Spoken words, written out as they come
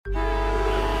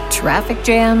Traffic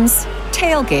jams,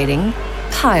 tailgating,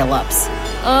 pile-ups.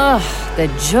 Ugh, the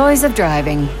joys of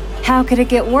driving. How could it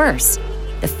get worse?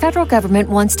 The federal government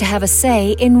wants to have a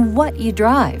say in what you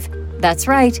drive. That's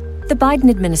right. The Biden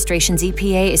administration's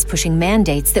EPA is pushing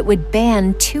mandates that would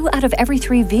ban 2 out of every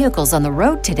 3 vehicles on the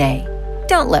road today.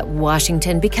 Don't let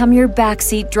Washington become your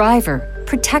backseat driver.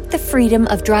 Protect the freedom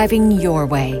of driving your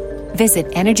way. Visit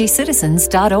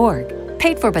EnergyCitizens.org.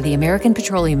 Paid for by the American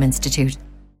Petroleum Institute.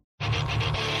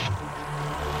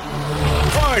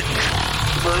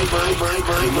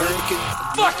 My American.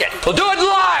 Fuck it! We'll do it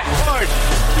live! Pardon.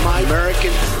 My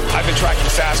American. I've been tracking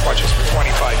Sasquatches for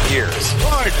 25 years.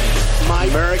 Pardon. My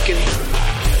American.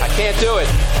 I can't do it.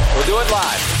 We'll do it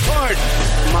live. Pardon.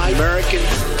 My American.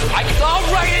 I'll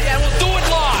write it and we'll do it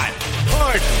live!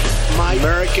 Pardon. My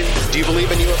American. Do you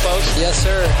believe in UFOs? Yes,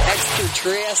 sir.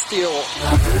 Extraterrestrial.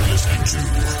 You're listening to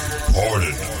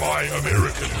Pardon My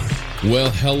American.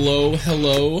 Well,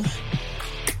 hello.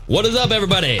 What is up,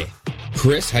 everybody?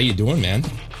 Chris, how you doing, man?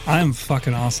 I'm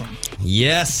fucking awesome.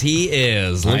 Yes, he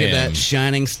is. Look at that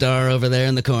shining star over there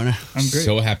in the corner. I'm great.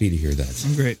 So happy to hear that.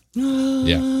 I'm great.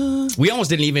 Yeah. We almost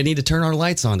didn't even need to turn our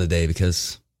lights on today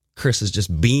because Chris is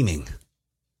just beaming.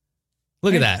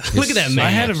 Look at that. Look at that, man. I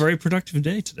had a very productive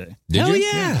day today. Did Hell you?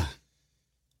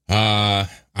 Yeah.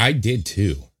 I did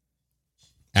too.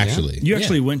 Actually. You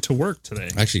actually went to work today.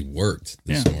 I actually worked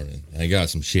this morning. I got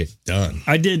some shit done.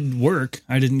 I did work.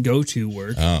 I didn't go to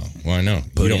work. Oh, well, I know.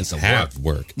 Put you in don't some have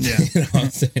work. Yeah. You know what I'm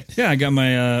saying? Yeah, I got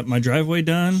my driveway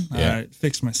done. Yeah.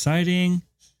 Fixed my siding.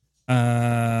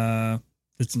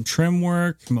 Did some trim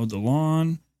work. Mowed the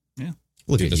lawn. Yeah.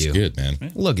 Look Dude, at that's you. good, man.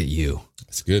 Look at you.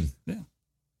 That's good. Yeah.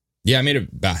 Yeah, I made it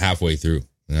about halfway through.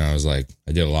 And I was like,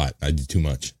 I did a lot. I did too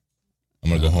much. I'm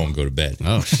going to go home and go to bed.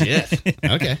 Oh, shit.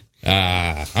 Okay.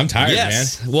 I'm tired,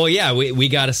 Yes. Well, yeah, we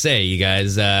got to say, you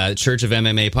guys, Church of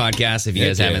MMA podcast, if you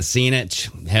guys haven't seen it,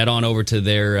 head on over to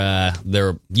their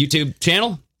YouTube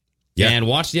channel and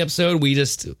watch the episode. We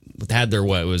just had their,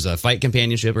 it was a fight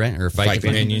companionship, right? Or Fight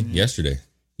companion yesterday.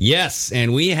 Yes,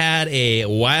 and we had a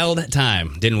wild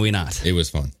time, didn't we not? It was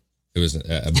fun. It was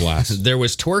a blast. There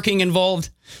was twerking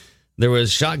involved. There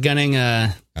was shotgunning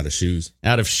Out of shoes.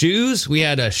 out of shoes. We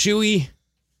had a shoey.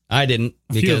 I didn't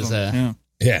A few because, of them,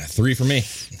 Yeah, 3 for me.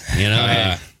 you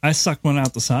know, I sucked one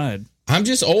out the side. I'm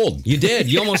just old. you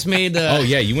did. You almost made. Oh,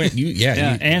 yeah, you went.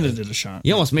 Yeah, and it did a shot.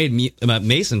 You almost made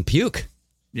Mason puke.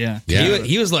 Yeah. Yeah.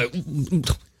 He was like,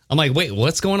 I'm like, wait,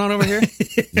 what's going on over here?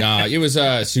 Nah, it was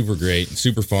super great,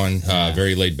 super fun,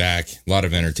 very laid back, a lot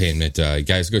of entertainment.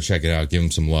 Guys, go check it out. Give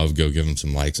them some love. Go give them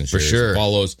some likes and shares, sure.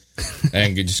 follows,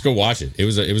 and just go watch it. It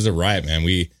was a riot, man.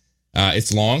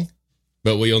 It's long,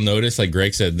 but what you'll notice, like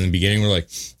Greg said in the beginning, we're like,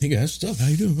 hey guys, what's up?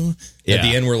 How you doing, bro? Yeah. At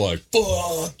the end, we're like,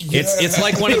 fuck. Yeah. It's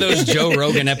like one of those Joe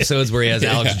Rogan episodes where he has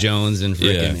Alex Jones and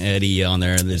freaking Eddie on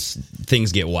there, and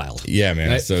things get wild. Yeah,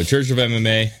 man. Right? So Church of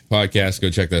MMA podcast, go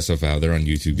check that stuff out. They're on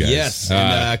YouTube, guys. Yes.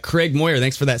 And Craig Moyer,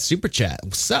 thanks for that super chat.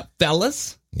 What's up,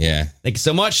 fellas? Yeah. Thank you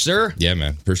so much, sir. Yeah,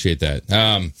 man. Appreciate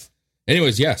that.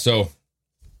 Anyways, yeah. So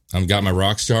I've got my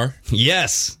Rockstar.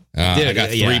 Yes. I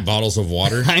got 3 bottles of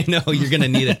water. I know you're gonna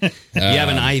need it. You have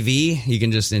an IV. You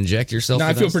can just inject yourself. No, I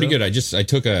with feel that pretty stuff? good. I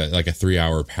took a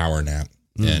 3-hour power nap,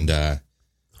 and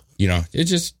it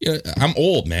just I'm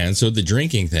old, man. So the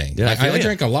drinking thing, Yeah, I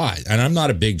drank a lot, and I'm not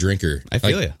a big drinker. I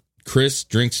feel you. Chris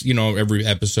drinks, every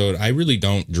episode. I really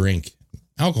don't drink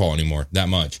alcohol anymore that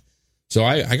much. So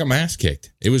I got my ass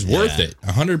kicked. It was worth it,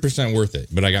 100% worth it.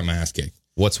 But I got my ass kicked.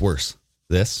 What's worse,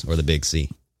 this or the Big C?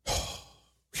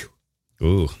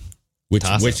 Ooh.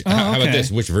 How about this?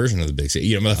 Which version of the Big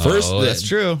C? The first. That's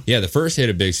true. Yeah, the first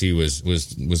hit of Big C was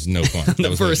no fun. That The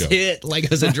was first no joke. hit, like it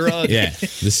was a drug. Yeah,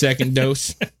 the second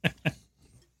dose.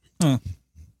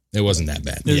 It wasn't that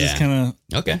bad. It was just kind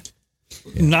Okay.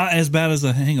 of not as bad as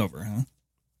a hangover, huh?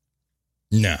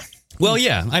 No. Well,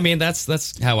 yeah. I mean, that's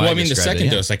how I. Well, I mean, the describe second it,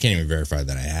 yeah. dose, I can't even verify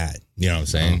that I had. You know what I'm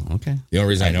saying? Oh, okay. The only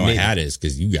reason I know Maybe. I had it is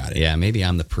because you got it. Yeah, maybe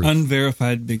I'm the proof.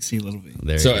 Unverified Big C, little V.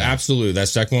 There So you go. absolutely, that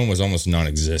second one was almost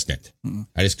non-existent.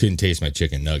 I just couldn't taste my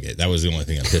chicken nugget. That was the only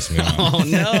thing that pissed me off. Oh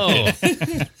no.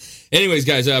 Anyways,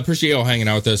 guys, appreciate y'all hanging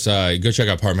out with us. Go check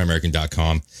out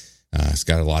PardonMyAmerican.com. It's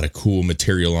got a lot of cool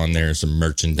material on there, some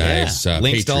merchandise. Yeah.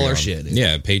 Links to all our Patreon. shit.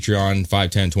 Yeah, Patreon, $5,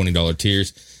 $10, $20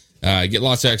 tiers. Get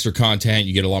lots of extra content.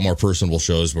 You get a lot more personable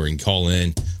shows where you can call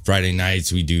in. Friday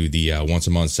nights, we do the once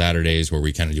a month Saturdays where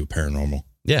we kind of do paranormal.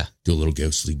 Yeah. Do a little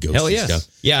ghostly Hell yes.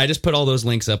 stuff. Yeah, I just put all those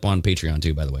links up on Patreon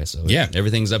too, by the way. So Yeah.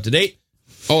 everything's up to date.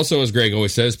 Also, as Greg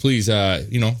always says, please,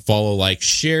 follow, like,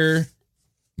 share,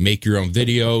 make your own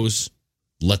videos,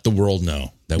 let the world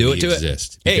know that Do we it to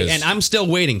exist. it. Hey, Because- and I'm still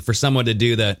waiting for someone to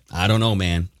do the, I don't know,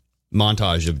 man,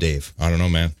 montage of Dave. I don't know,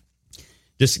 man.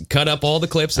 Just cut up all the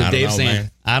clips of Dave saying,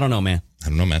 man. I don't know, man. I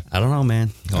don't know, man. I don't know,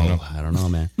 man. don't know. I don't know,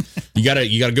 man. You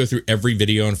gotta go through every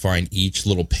video and find each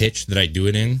little pitch that I do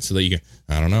it in, so that you can.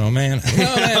 I don't know, man. I don't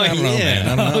know, man. I don't know, man.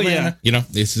 I don't know, man. You know,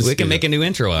 we can make a new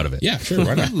intro out of it. Yeah, sure.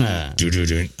 Why not? I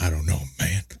don't know,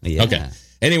 man. Yeah. Okay.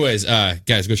 Anyways,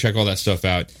 guys, go check all that stuff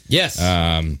out. Yes.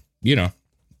 You know.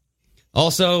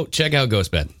 Also, check out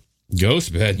GhostBed.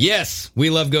 GhostBed. Yes, we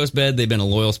love GhostBed. They've been a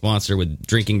loyal sponsor with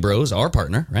Drinking Bros, our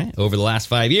partner, right, over the last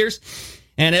 5 years,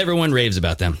 and everyone raves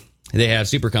about them. They have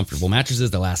super comfortable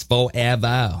mattresses that last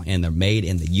forever, and they're made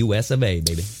in the US of A,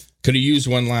 baby. Could have used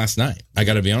one last night. I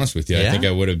got to be honest with you. Yeah? I think I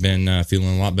would have been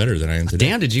feeling a lot better than I am today.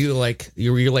 Damn, did you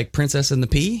you're like Princess in the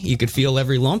Pea? You could feel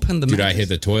every lump in the Dude, mattress. I hit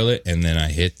the toilet and then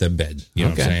I hit the bed. You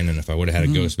know what I'm saying? And if I would have had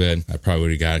a ghost bed, I probably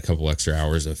would have got a couple extra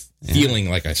hours of feeling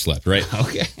like I slept, right?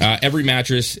 Okay. Every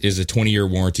mattress is a 20-year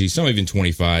warranty, some even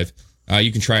 25.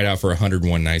 You can try it out for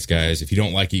 101 nights, guys. If you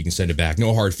don't like it, you can send it back.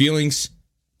 No hard feelings.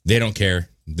 They don't care.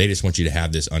 They just want you to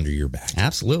have this under your back.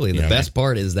 Absolutely. The best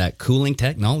part is that cooling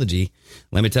technology.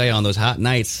 Let me tell you, on those hot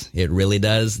nights, it really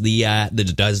does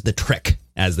the trick,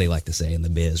 as they like to say in the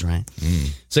biz, right?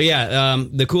 So yeah,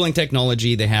 the cooling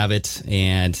technology, they have it,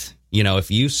 and you know,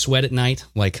 if you sweat at night,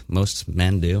 like most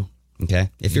men do, okay,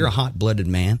 if you're a hot-blooded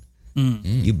man,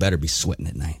 you better be sweating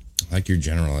at night. I like your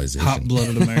generalization.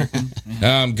 Hot-blooded American.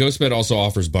 GhostBed also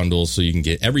offers bundles, so you can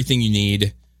get everything you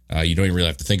need. You don't even really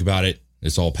have to think about it.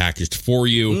 It's all packaged for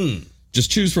you. Just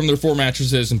choose from their 4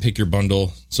 mattresses and pick your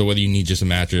bundle. So whether you need just a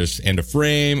mattress and a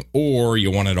frame or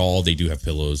you want it all, they do have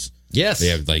pillows. Yes. They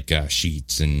have like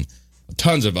sheets and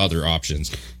tons of other options.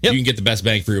 Yep. You can get the best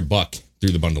bang for your buck through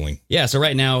the bundling. Yeah, so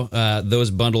right now, those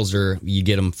bundles you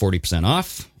get them 40%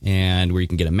 off, and where you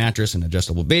can get a mattress and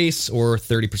adjustable base, or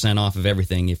 30% off of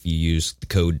everything if you use the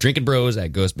code DrinkinBros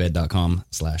at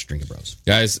ghostbed.com/DrinkinBros.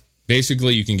 Guys,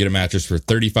 basically, you can get a mattress for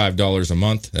 $35 a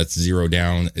month. That's 0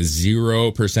 down,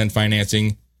 0%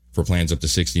 financing for plans up to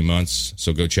 60 months.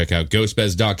 So go check out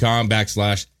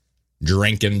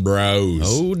ghostbeds.com/DrinkinBros.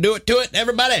 Oh, do it to it,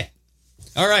 everybody.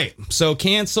 All right, so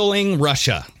canceling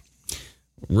Russia.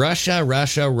 Russia. I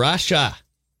like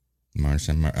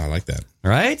that.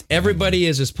 All right? Everybody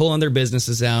is just pulling their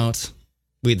businesses out.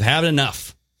 We've had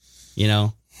enough, you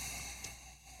know.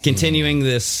 Continuing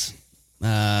this...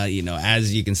 you know,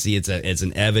 as you can see, it's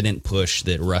an evident push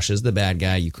that Russia's the bad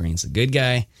guy, Ukraine's the good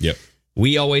guy. Yep.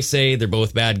 We always say they're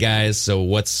both bad guys, so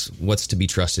what's to be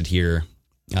trusted here?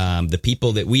 The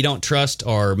people that we don't trust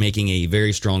are making a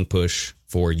very strong push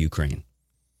for Ukraine.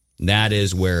 That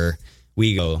is where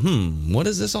we go, what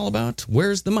is this all about?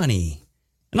 Where's the money?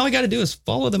 And all you got to do is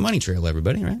follow the money trail,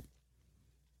 everybody, right?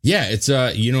 Yeah, it's,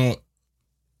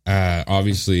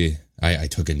 obviously... I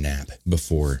took a nap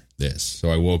before this.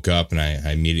 So I woke up and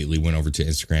I immediately went over to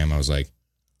Instagram. I was like,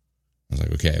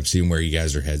 okay, I'm seeing where you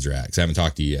guys' heads are at, because I haven't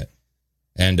talked to you yet.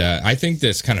 And I think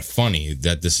that's kind of funny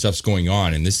that this stuff's going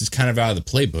on, and this is kind of out of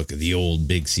the playbook of the old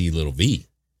big C, little V.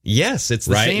 Yes, it's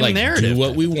the same like, narrative. Do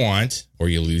what we want, or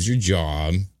you lose your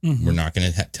job. We're not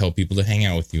going to tell people to hang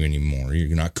out with you anymore.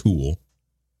 You're not cool,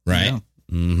 right? Yeah.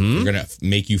 We're going to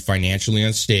make you financially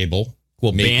unstable.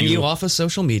 We'll ban you off of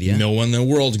social media. No one in the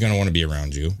world's going to want to be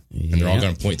around you, and they're all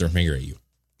going to point their finger at you.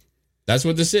 That's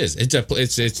what this is.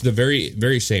 It's the very,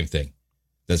 very same thing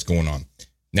that's going on.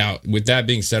 Now, with that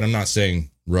being said, I'm not saying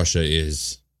Russia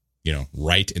is,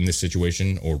 right in this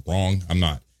situation or wrong. I'm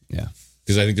not. Yeah.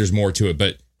 Because I think there's more to it.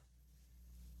 But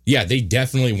yeah, they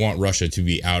definitely want Russia to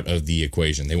be out of the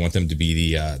equation. They want them to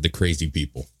be the crazy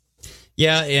people.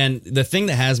 Yeah, and the thing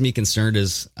that has me concerned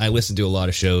is I listen to a lot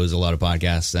of shows, a lot of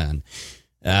podcasts, and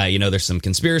there's some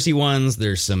conspiracy ones,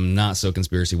 there's some not so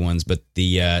conspiracy ones, but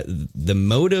the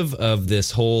motive of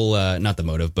this whole not the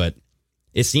motive, but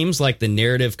it seems like the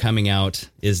narrative coming out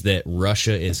is that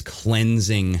Russia is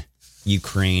cleansing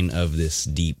Ukraine of this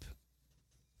deep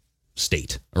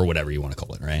state, or whatever you want to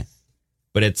call it, right?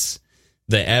 But it's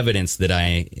the evidence that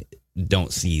I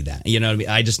don't see that. You know what I mean?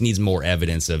 I just need more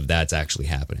evidence of that's actually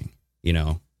happening.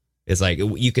 It's like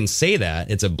you can say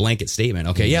that it's a blanket statement.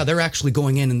 Okay, yeah, they're actually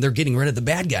going in and they're getting rid of the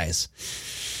bad guys.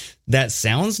 That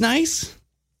sounds nice,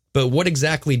 but what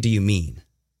exactly do you mean?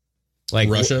 Like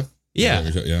Russia?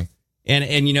 Yeah. Yeah.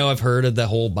 And I've heard of the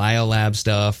whole biolab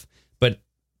stuff, but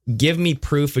give me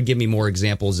proof and give me more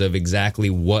examples of exactly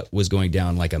what was going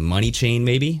down, like a money chain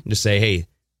maybe. Just say, hey,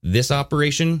 this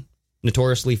operation,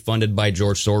 notoriously funded by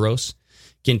George Soros,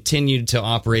 continued to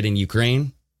operate in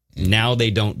Ukraine. Now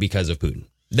they don't because of Putin.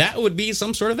 That would be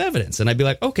some sort of evidence. And I'd be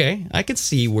like, okay, I could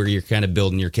see where you're kind of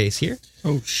building your case here.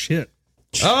 Oh, shit.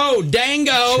 Oh,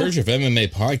 dango. Church of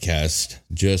MMA podcast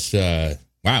just,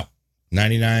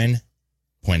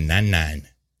 99.99.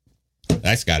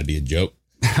 That's got to be a joke.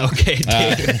 Okay,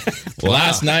 dude.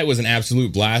 Last night was an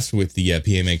absolute blast with the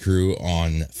PMA crew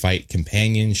on Fight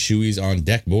Companion. Shoey's on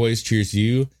deck, boys. Cheers to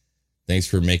you. Thanks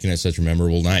for making it such a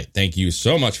memorable night. Thank you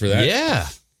so much for that. Yeah.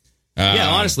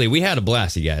 Honestly, we had a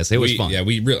blast, you guys. It was fun. Yeah,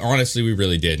 we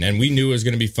really did. And we knew it was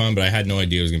going to be fun, but I had no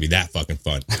idea it was going to be that fucking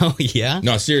fun. Oh, yeah?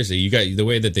 No, seriously, you got the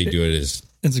way that they do it is...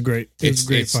 It's a great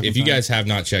fucking if you time. guys have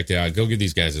not checked it out, go give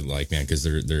these guys a like, man, because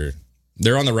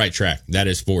they're on the right track. That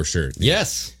is for sure.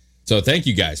 Yes. So thank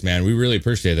you guys, man. We really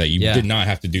appreciate that. You did not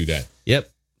have to do that. Yep.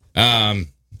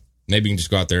 Maybe you can just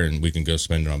go out there and we can go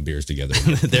spend it on beers together.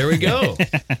 There we go.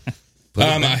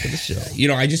 You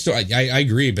know, I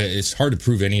agree, but it's hard to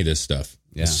prove any of this stuff.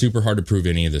 Yeah. It's super hard to prove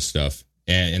any of this stuff.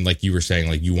 And like you were saying,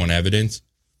 like you want evidence.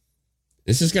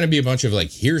 This is going to be a bunch of like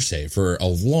hearsay for a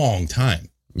long time.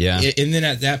 Yeah. And then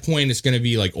at that point, it's going to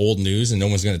be like old news and no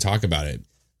one's going to talk about it.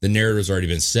 The narrative's already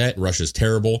been set. Russia's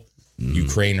terrible.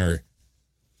 Ukraine are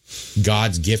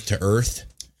God's gift to Earth.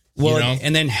 Well, you know?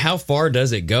 and then how far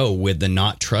does it go with the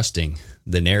not trusting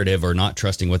the narrative or not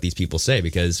trusting what these people say?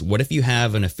 Because what if you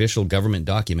have an official government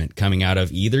document coming out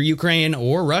of either Ukraine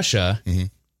or Russia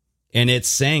and it's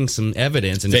saying some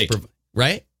evidence and fake.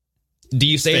 Right? Do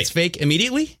you say Fake. it's fake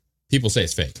immediately? People say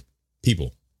it's fake.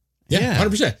 People. Yeah.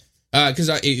 100%. Because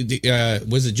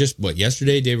was it just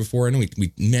yesterday, day before? I know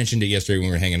we mentioned it yesterday when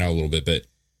we were hanging out a little bit, but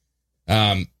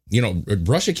you know,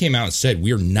 Russia came out and said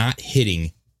we're not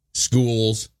hitting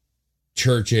schools,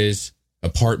 churches,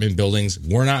 apartment buildings.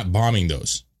 We're not bombing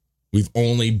those. We've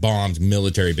only bombed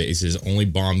military bases, only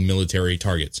bombed military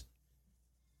targets.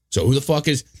 So who the fuck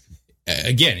is?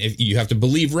 Again, if you have to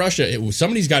believe Russia,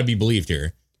 somebody's got to be believed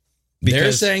here.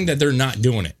 They're saying that they're not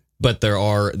doing it, but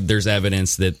there's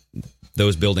evidence that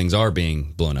those buildings are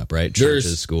being blown up, right? Churches,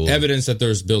 there's schools. Evidence that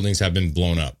those buildings have been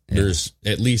blown up. Yeah. There's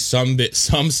at least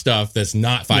some stuff that's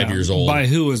not 5 years old. By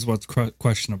who is what's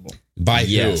questionable? By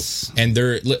yes. who? And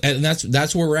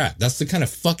that's where we're at. That's the kind of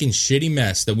fucking shitty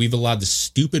mess that we've allowed the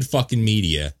stupid fucking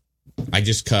media. I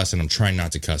just cuss and I'm trying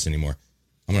not to cuss anymore.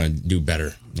 I'm gonna do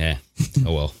better. Yeah.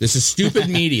 Oh well. This is stupid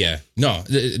media. No,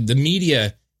 the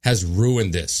media has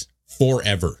ruined this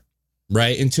forever,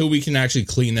 right? Until we can actually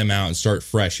clean them out and start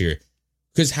fresh here.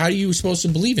 Because how are you supposed to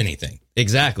believe anything?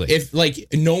 Exactly. If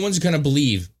no one's going to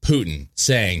believe Putin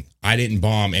saying, I didn't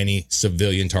bomb any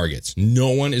civilian targets. No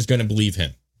one is going to believe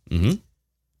him. Mm-hmm.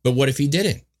 But what if he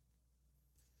didn't?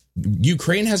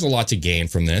 Ukraine has a lot to gain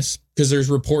from this because there's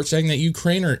reports saying that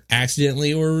Ukraine are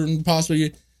accidentally or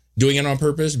possibly doing it on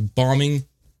purpose, bombing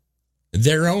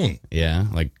their own. Yeah,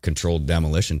 like controlled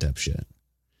demolition type shit.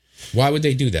 Why would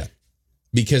they do that?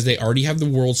 Because they already have the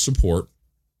world's support.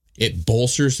 It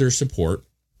bolsters their support.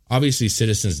 Obviously,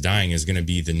 citizens dying is going to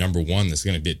be the number one that's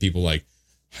going to get people like,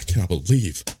 I cannot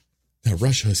believe that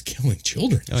Russia is killing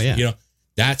children. Oh, yeah. You know,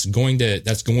 that's going to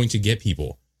get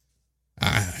people.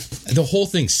 The whole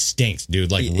thing stinks, dude.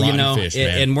 Like rotten fish,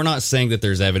 man. And we're not saying that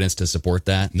there's evidence to support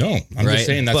that. No, I'm just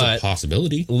saying that's a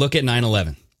possibility. Look at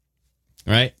 9/11,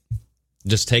 right?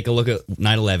 Just take a look at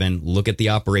 9/11. Look at the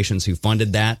operations who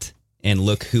funded that, and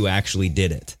look who actually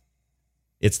did it.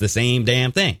 It's the same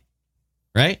damn thing,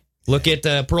 right? Look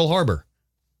at Pearl Harbor.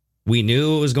 We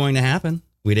knew it was going to happen.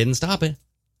 We didn't stop it.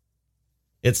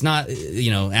 It's not,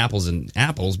 apples and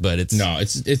apples, but it's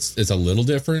a little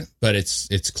different, but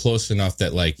it's close enough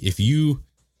that like if you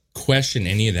question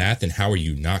any of that, then how are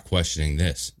you not questioning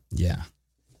this? Yeah.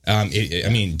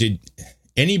 Did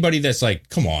anybody that's like,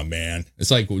 come on, man? It's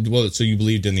like, well, so you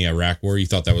believed in the Iraq War? You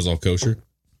thought that was all kosher?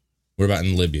 What about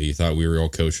in Libya? You thought we were all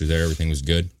kosher there? Everything was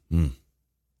good?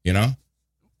 You know?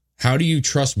 How do you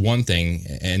trust one thing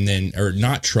and then, or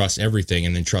not trust everything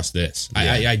and then trust this?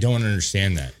 Yeah. I don't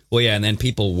understand that. Well, yeah, and then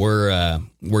people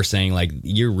were saying like,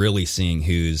 you're really seeing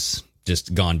who's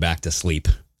just gone back to sleep.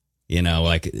 You know,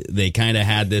 like they kind of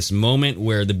had this moment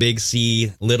where the big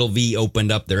C, little V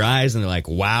opened up their eyes and they're like,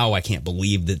 wow, I can't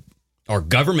believe that our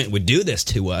government would do this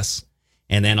to us.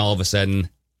 And then all of a sudden,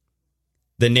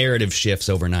 the narrative shifts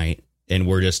overnight and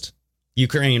we're just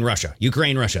Ukraine, Russia.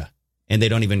 And they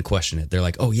don't even question it. They're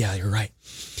like, oh, yeah, you're right.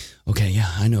 Okay,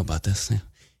 yeah, I know about this. Yeah.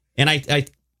 And I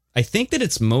think that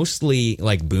it's mostly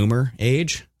like boomer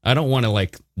age. I don't want to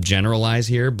like generalize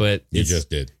here, but you just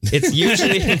did. It's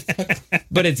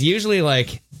usually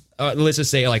like, let's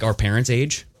just say like our parents'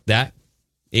 age, that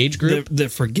age group.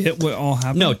 That forget what all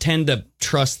happened? No, tend to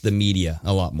trust the media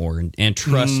a lot more and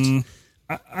trust.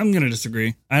 I'm going to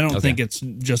disagree. I don't think it's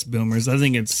just boomers. I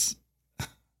think it's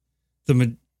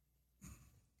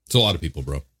It's a lot of people,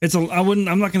 bro.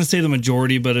 I'm not going to say the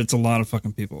majority, but it's a lot of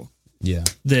fucking people. Yeah.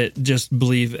 That just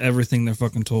believe everything they're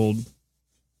fucking told.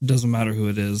 Doesn't matter who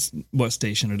it is, what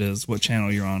station it is, what channel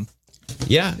you're on.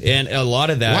 Yeah, and a lot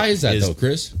of that. Why is that though,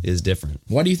 Chris? Is different.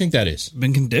 Why do you think that is?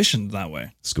 Been conditioned that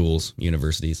way. Schools,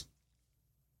 universities,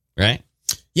 right?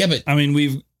 Yeah, but I mean,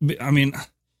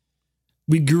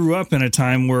 we grew up in a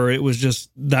time where it was just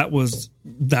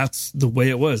that's the way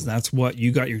it was. That's what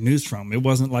you got your news from. It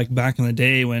wasn't like back in the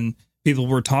day when people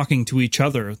were talking to each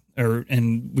other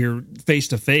and we were face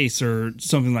to face or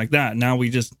something like that. Now we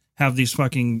just have these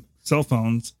fucking cell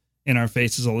phones in our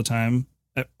faces all the time.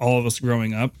 All of us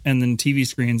growing up, and then TV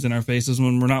screens in our faces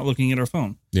when we're not looking at our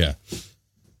phone. Yeah.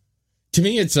 To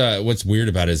me, it's what's weird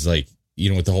about it is like, you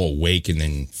know, with the whole awake and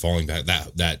then falling back,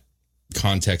 that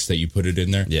context that you put it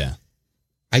in there. Yeah.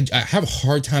 I have a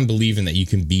hard time believing that you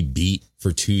can be beat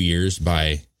for 2 years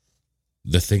by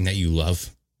the thing that you love,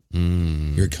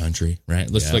 your country, right?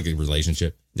 Let's like a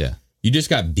relationship. Yeah. You just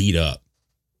got beat up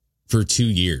for 2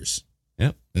 years.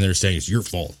 Yep. And they're saying it's your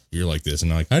fault. You're like this.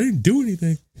 And I'm like, I didn't do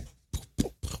anything.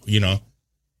 You know?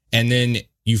 And then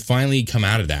you finally come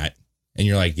out of that and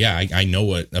you're like, yeah, I know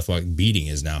what a fucking beating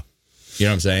is now. You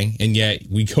know what I'm saying? And yet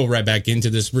we go right back into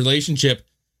this relationship.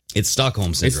 It's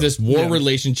Stockholm Syndrome. It's this war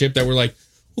relationship that we're like,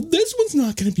 well, this one's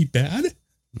not going to be bad.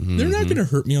 They're not going to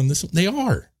hurt me on this one. They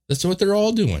are. That's what they're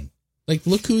all doing. Like,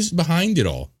 look who's behind it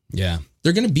all. Yeah.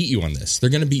 They're going to beat you on this. They're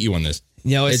going to beat you on this.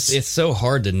 You know, it's so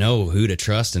hard to know who to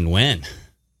trust and when.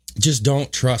 Just don't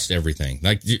trust everything.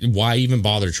 Like, why even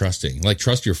bother trusting? Like,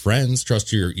 trust your friends,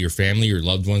 trust your family, your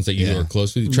loved ones that you are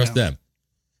close with. Trust them.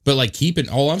 But like,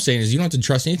 all I'm saying is you don't have to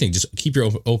trust anything. Just keep your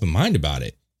open mind about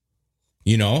it.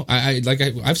 You know,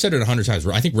 I've said it 100 times.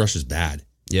 I think Russia's bad.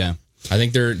 Yeah. I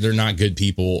think they're not good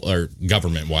people, or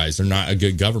government wise, they're not a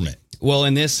good government. Well,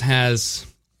 and this has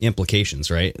implications,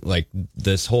 right? Like,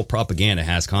 this whole propaganda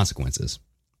has consequences.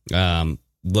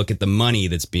 Look at the money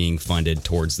that's being funded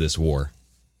towards this war,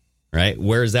 right?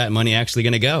 Where is that money actually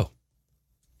going to go?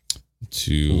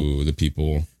 To the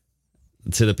people.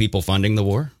 To the people funding the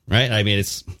war, right? I mean,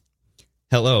 it's,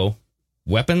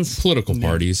 weapons? Political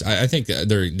parties. I think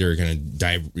they're going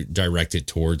to direct it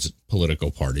towards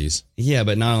political parties. Yeah,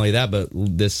 but not only that, but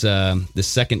this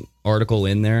second article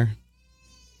in there,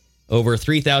 over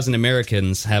 3,000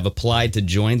 Americans have applied to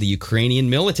join the Ukrainian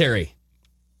military.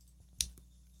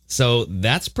 So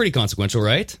that's pretty consequential,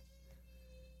 right?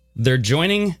 They're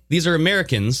joining, these are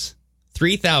Americans,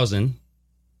 3,000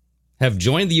 have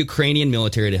joined the Ukrainian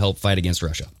military to help fight against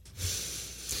Russia.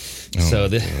 So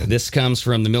this comes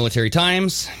from the Military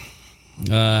Times.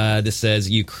 This says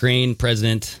Ukraine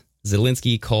President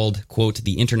Zelensky called, quote,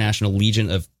 the International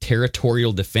Legion of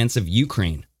Territorial Defense of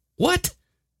Ukraine. What?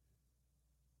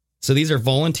 So these are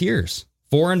volunteers,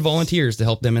 foreign volunteers to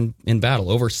help them in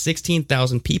battle. Over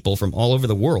 16,000 people from all over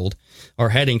the world are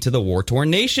heading to the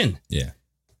war-torn nation. Yeah.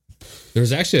 There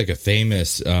was actually like a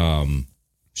famous, I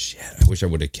wish I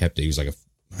would have kept it. He was like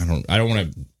I don't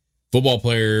want to, football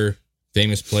player,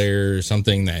 famous player,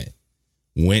 something that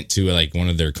went to like one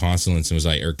of their consulates and was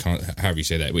like, or however you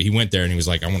say that, but he went there and he was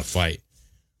like, I want to fight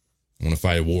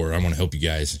a war. I want to help you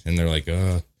guys. And they're like,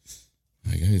 I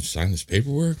gotta sign this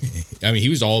paperwork. I mean, he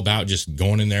was all about just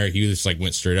going in there. He just like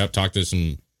went straight up, talked to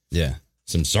some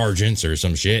sergeants or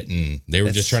some shit, and they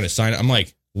were just trying to sign it. I'm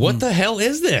like, what the hell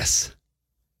is this?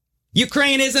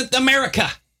 Ukraine isn't America.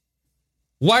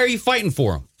 Why are you fighting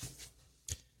for them?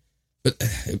 But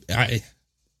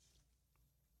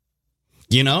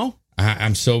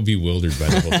I'm so bewildered by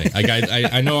the whole thing.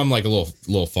 Like I know I'm like a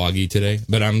little foggy today,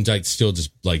 but I'm like still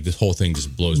just like this whole thing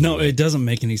just blows me away. It doesn't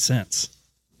make any sense.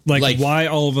 Like why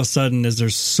all of a sudden is there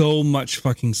so much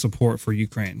fucking support for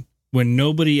Ukraine when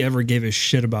nobody ever gave a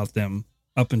shit about them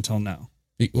up until now?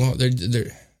 Well,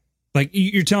 they're like,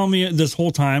 you're telling me this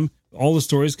whole time, all the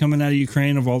stories coming out of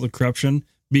Ukraine of all the corruption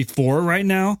before right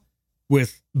now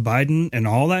with Biden and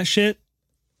all that shit,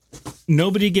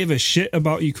 nobody gave a shit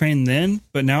about Ukraine then,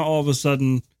 but now all of a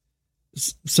sudden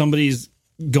somebody's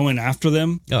going after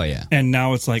them. Oh, yeah. And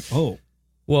now it's like, oh,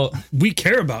 well, we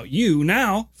care about you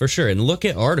now. For sure. And look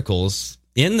at articles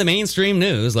in the mainstream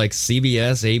news like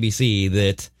CBS, ABC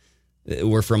that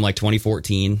were from like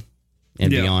 2014 and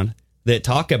beyond that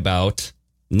talk about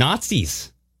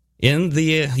Nazis in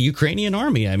the Ukrainian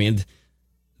army. I mean,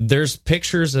 there's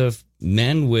pictures of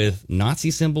men with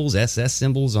Nazi symbols, SS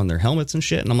symbols on their helmets and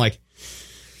shit. And I'm like,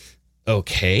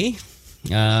 okay.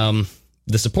 The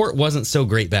support wasn't so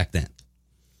great back then.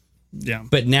 Yeah.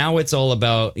 But now it's all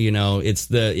about, it's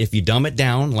if you dumb it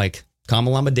down like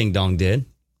Kamalama Ding Dong did,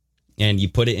 and you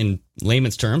put it in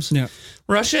layman's terms,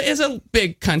 Russia is a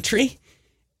big country,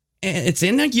 and it's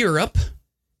in Europe,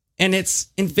 and it's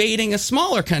invading a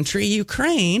smaller country,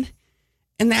 Ukraine,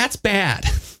 and that's bad.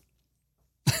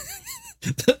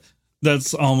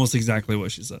 That's almost exactly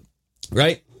what she said.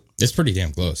 Right? It's pretty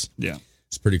damn close. Yeah.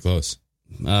 It's pretty close.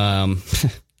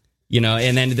 You know,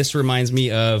 and then this reminds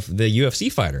me of the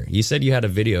UFC fighter. You said you had a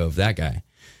video of that guy.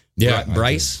 Yeah.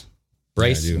 Bryce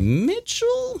I do.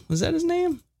 Mitchell? Was that his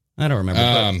name? I don't remember.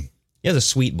 But he has a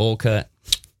sweet bowl cut.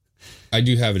 I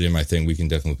do have it in my thing. We can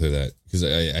definitely play that because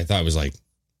I thought it was like,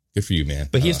 good for you, man.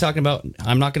 But he's talking about,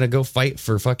 I'm not going to go fight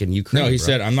for fucking Ukraine. No, he bro.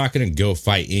 said, I'm not going to go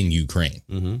fight in Ukraine.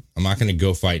 Mm-hmm. I'm not going to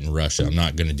go fight in Russia. I'm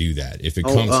not going to do that. If it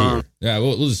comes here. Yeah,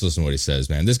 we'll just listen to what he says,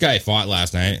 man. This guy fought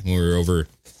last night when we were over.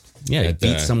 Yeah, he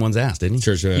beat someone's ass, didn't he?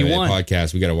 Church of he MMA won.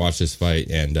 podcast. We got to watch this fight.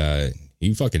 And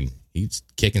he's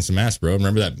kicking some ass, bro.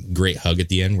 Remember that great hug at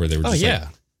the end where they were just like,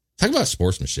 talk about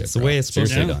sportsmanship. It's the way it's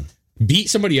supposed to be done.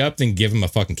 Beat somebody up, then give him a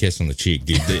fucking kiss on the cheek,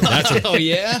 dude. That's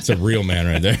that's a real man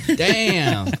right there.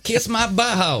 Damn, kiss my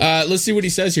butthole. Let's see what he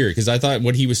says here, because I thought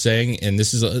what he was saying, and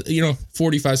this is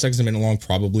 45 seconds a minute long,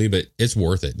 probably, but it's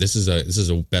worth it. This is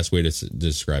a best way to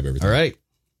describe everything. All right.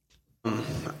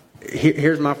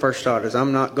 Here's my first thought: is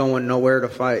I'm not going nowhere to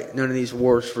fight none of these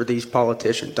wars for these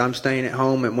politicians. I'm staying at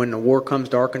home, and when the war comes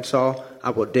to Arkansas,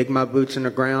 I will dig my boots in the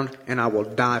ground, and I will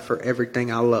die for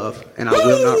everything I love, and I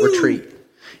will not retreat.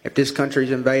 If this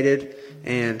country's invaded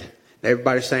and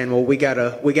everybody's saying, well, we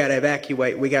gotta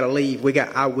evacuate, we gotta leave,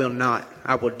 I will not.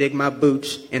 I will dig my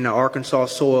boots in the Arkansas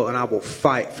soil, and I will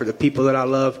fight for the people that I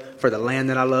love, for the land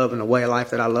that I love, and the way of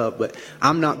life that I love. But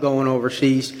I'm not going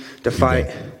overseas to fight.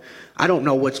 I don't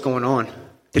know what's going on,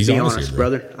 to be honest,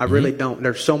 brother. I really don't.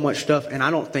 There's so much stuff, and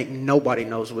I don't think nobody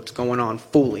knows what's going on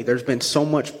fully. There's been so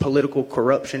much political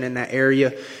corruption in that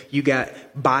area. You got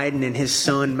Biden and his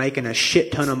son making a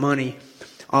shit ton of money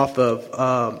off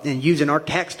of and using our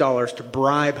tax dollars to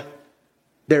bribe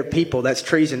their people. That's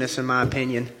treasonous, in my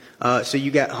opinion. So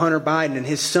you got Hunter Biden and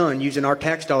his son using our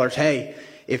tax dollars. Hey,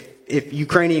 if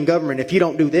Ukrainian government, if you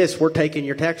don't do this, we're taking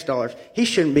your tax dollars. He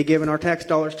shouldn't be giving our tax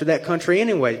dollars to that country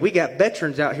anyway. We got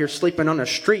veterans out here sleeping on the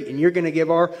street, and you're going to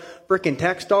give our freaking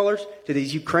tax dollars to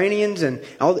these Ukrainians and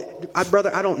all.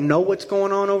 Brother, I don't know what's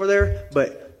going on over there,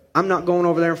 but I'm not going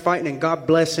over there and fighting, and God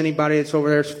bless anybody that's over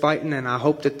there fighting, and I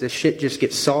hope that the shit just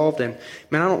gets solved. And,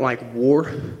 man, I don't like war.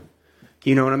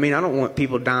 You know what I mean? I don't want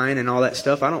people dying and all that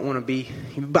stuff. I don't want to be,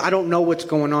 but I don't know what's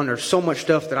going on. There's so much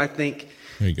stuff that I think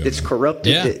that's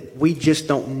corrupted that we just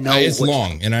don't know. It's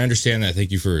long, and I understand that.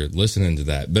 Thank you for listening to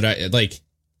that. But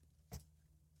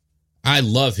I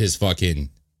love his fucking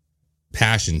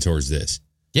passion towards this.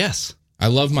 Yes. I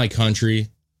love my country.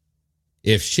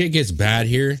 If shit gets bad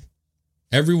here,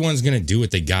 everyone's going to do what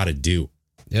they got to do.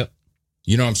 Yep.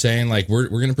 You know what I'm saying? Like, we're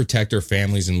going to protect our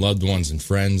families and loved ones and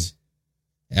friends.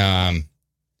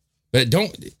 But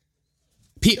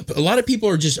a lot of people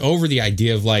are just over the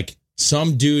idea of like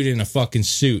some dude in a fucking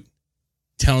suit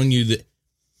telling you that.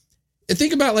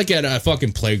 Think about like at a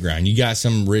fucking playground. You got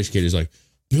some rich kid who's like,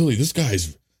 Billy, this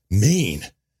guy's mean.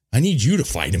 I need you to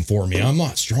fight him for me. I'm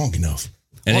not strong enough.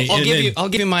 And I'll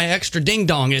give you my extra ding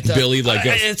dong. It's Billy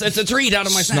it's a treat out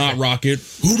of my snot rocket.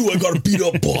 Who do I got to beat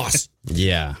up, boss?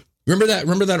 Yeah. Remember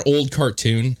that old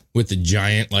cartoon with the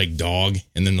giant like dog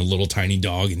and then the little tiny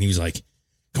dog, and he was like,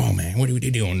 "Come on, man, what are we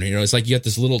doing?" You know, it's like you got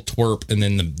this little twerp and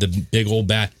then the big old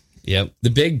bad. Yep. The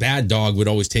big bad dog would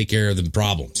always take care of the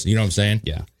problems. You know what I'm saying?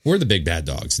 Yeah. We're the big bad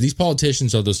dogs. These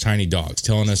politicians are those tiny dogs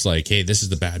telling us like, "Hey, this is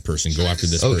the bad person. Go after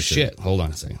this person." Oh shit! Hold on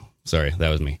a second. Sorry, that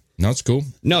was me. No, it's cool.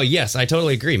 No, yes, I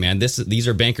totally agree, man. These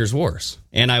are bankers' wars,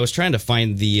 and I was trying to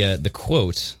find the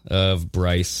quote of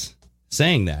Bryce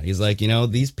saying that. He's like,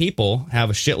 these people have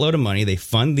a shitload of money. They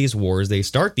fund these wars. They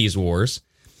start these wars,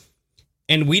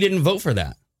 and we didn't vote for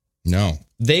that. No,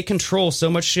 they control so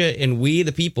much shit, and we,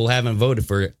 the people, haven't voted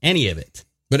for any of it.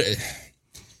 But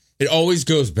it always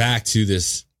goes back to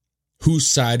this: whose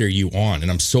side are you on? And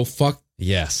I'm so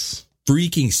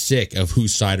freaking sick of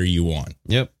whose side are you on.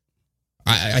 Yep.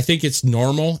 I think it's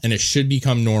normal, and it should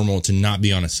become normal to not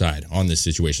be on a side on this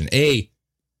situation. We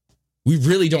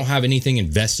really don't have anything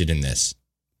invested in this.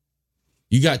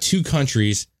 You got two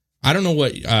countries. I don't know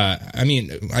what,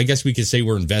 I guess we could say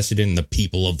we're invested in the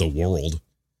people of the world.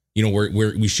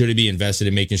 We should be invested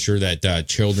in making sure that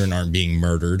children aren't being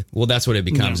murdered. Well, that's what it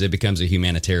becomes. No. It becomes a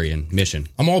humanitarian mission.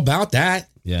 I'm all about that.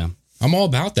 Yeah. I'm all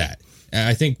about that. And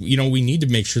I think, we need to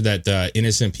make sure that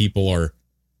innocent people are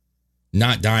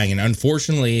not dying. And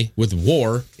unfortunately, with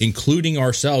war, including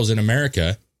ourselves in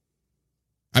America,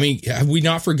 have we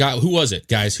not forgot? Who was it,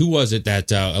 guys? Who was it that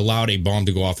allowed a bomb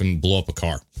to go off and blow up a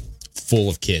car full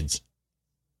of kids?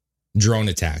 Drone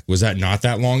attack. Was that not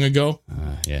that long ago?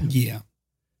 Yeah. Yeah.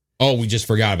 Oh, we just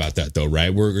forgot about that, though,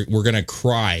 right? We're going to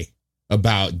cry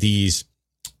about these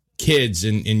kids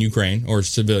in Ukraine or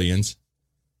civilians.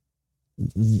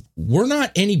 We're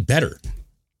not any better.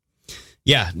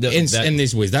 Yeah. In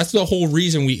these ways. That's the whole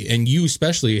reason and you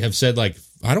especially have said, like,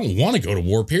 I don't want to go to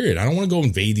war, period. I don't want to go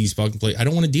invade these fucking places. I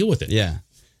don't want to deal with it. Yeah.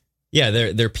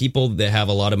 Yeah, they're people that have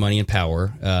a lot of money and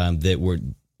power that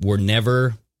were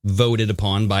never voted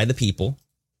upon by the people.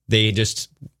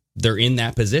 They're in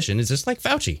that position. It's just like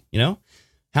Fauci, you know?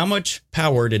 How much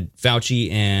power did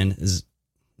Fauci and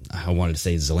I wanted to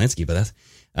say Zelensky, but that's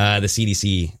the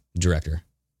CDC director,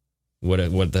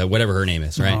 whatever her name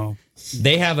is, right? Oh.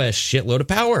 They have a shitload of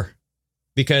power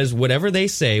because whatever they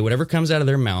say, whatever comes out of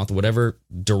their mouth, whatever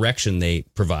direction they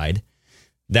provide,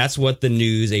 that's what the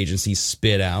news agencies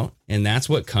spit out, and that's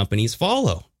what companies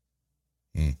follow.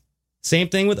 Same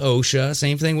thing with OSHA,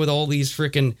 same thing with all these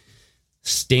freaking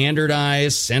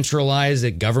standardized,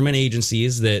 centralized government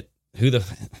agencies that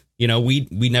we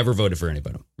never voted for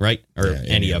anybody, right? Or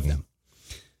any of them.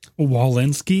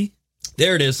 Walensky?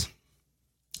 There it is.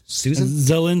 Susan?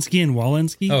 Zelensky and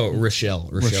Walensky? Oh, Rochelle.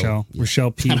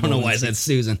 Rochelle P. I don't know why I said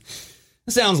Susan.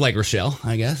 It sounds like Rochelle,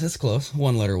 I guess. That's close.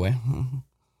 One letter away.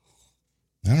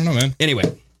 I don't know, man.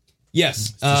 Anyway,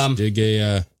 yes. I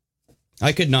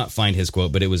could not find his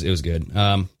quote, but it was good.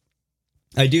 I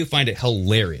do find it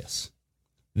hilarious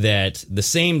that the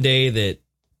same day that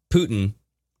Putin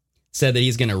said that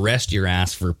he's going to arrest your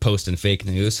ass for posting fake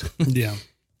news. Yeah.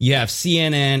 You have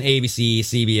CNN, ABC,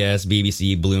 CBS,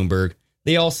 BBC, Bloomberg.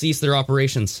 They all ceased their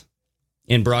operations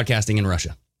in broadcasting in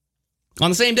Russia on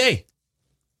the same day.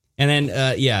 And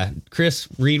then, Chris,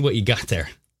 read what you got there.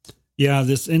 Yeah,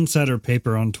 this insider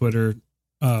paper on Twitter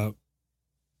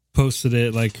posted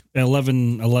it like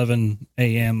 11:11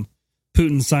 a.m.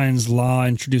 Putin signs law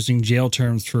introducing jail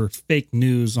terms for fake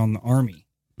news on the army.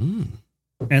 And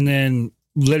then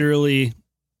literally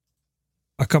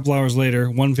a couple hours later,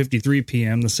 1:53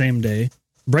 p.m. the same day,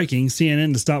 breaking,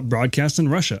 CNN to stop broadcast in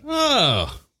Russia.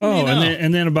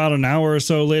 And then about an hour or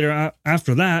so later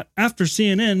after that, after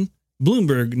CNN,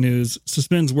 Bloomberg News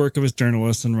suspends work of its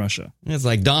journalists in Russia. It's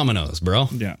like dominoes, bro.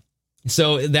 Yeah.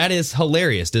 So that is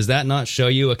hilarious. Does that not show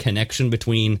you a connection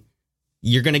between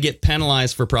you're going to get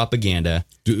penalized for propaganda?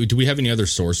 Do we have any other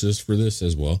sources for this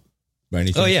as well? By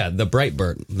any chance? Oh, yeah. The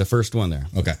Breitbart, the first one there.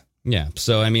 Okay. Yeah.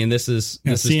 So, I mean, this is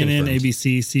CNN, confirmed.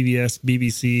 ABC, CBS,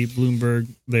 BBC, Bloomberg,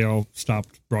 they all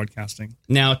stopped broadcasting.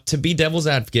 Now, to be devil's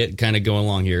advocate, kind of going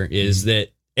along here, is that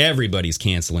everybody's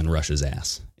canceling Russia's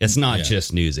ass. It's not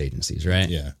just news agencies, right?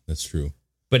 Yeah, that's true.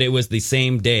 But it was the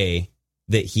same day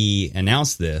that he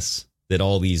announced this that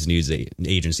all these news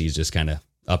agencies just kind of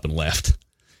up and left.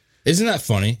 Isn't that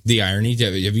funny? The irony.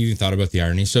 Have you even thought about the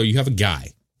irony? So you have a guy,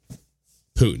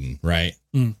 Putin, right?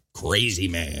 Crazy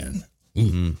man.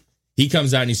 Mm-hmm. He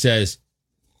comes out and he says,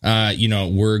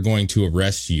 we're going to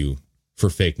arrest you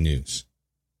for fake news.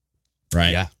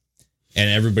 Right? Yeah. And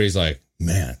everybody's like,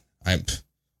 man, I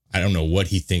don't know what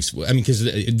he thinks. I mean, because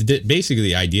basically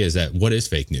the idea is that what is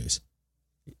fake news?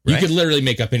 You could literally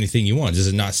make up anything you want. Does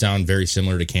it not sound very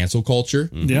similar to cancel culture?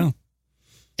 Mm-hmm. Yeah.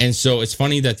 And so it's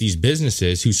funny that these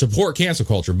businesses who support cancel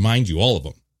culture, mind you, all of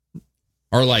them,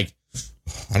 are like,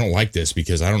 I don't like this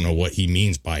because I don't know what he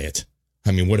means by it.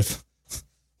 I mean, what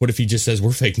if he just says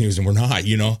we're fake news and we're not,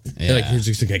 Yeah. Like, he's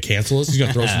just going to cancel us. He's going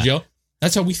to throw us in jail.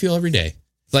 That's how we feel every day.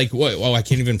 Like, what? Oh, I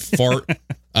can't even fart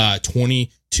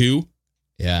 22.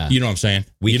 Yeah. You know what I'm saying?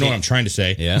 You know what I'm trying to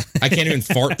say? Yeah. I can't even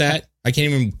fart that. I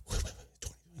can't even.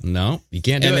 No, you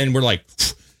can't do it. And then we're like,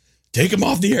 take him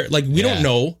off the air. Like, we don't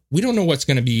know. We don't know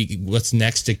what's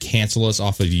next to cancel us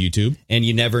off of YouTube. And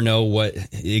you never know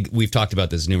we've talked about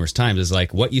this numerous times, is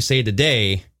like what you say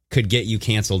today could get you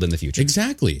canceled in the future.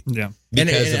 Exactly. Yeah.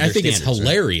 And I think it's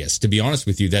hilarious, to be honest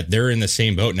with you, that they're in the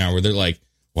same boat now where they're like,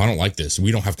 well, I don't like this.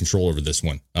 We don't have control over this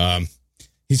one.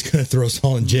 He's going to throw us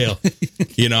all in jail,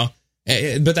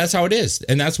 But that's how it is.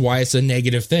 And that's why it's a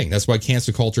negative thing. That's why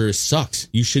cancel culture sucks.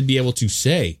 You should be able to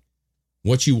say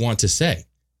what you want to say.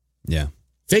 Yeah.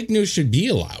 Fake news should be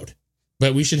allowed,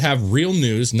 but we should have real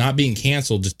news not being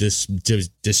canceled to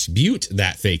dispute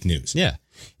that fake news. Yeah.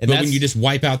 But when you just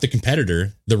wipe out the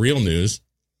competitor, the real news,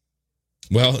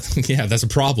 well, yeah, that's a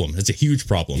problem. It's a huge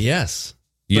problem. Yes.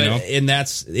 You know? And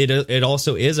that's it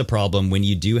also is a problem when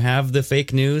you do have the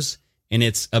fake news and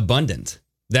it's abundant.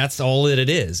 That's all that it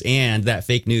is. And that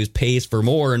fake news pays for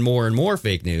more and more and more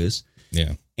fake news.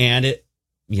 Yeah. And it,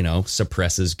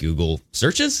 suppresses Google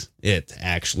searches. It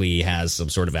actually has some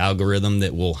sort of algorithm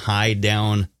that will hide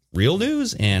down real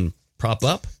news and prop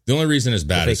up. The only reason it's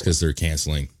bad is because they're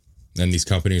canceling. And these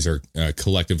companies are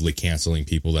collectively canceling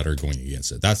people that are going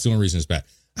against it. That's the only reason it's bad.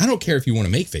 I don't care if you want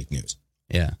to make fake news.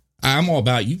 Yeah. I'm all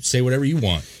about you say whatever you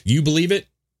want. You believe it,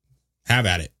 have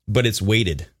at it. But it's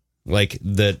weighted. Like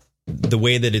the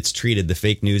way that it's treated, the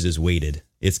fake news is weighted.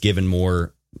 It's given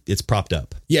more it's propped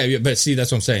up. Yeah, but see,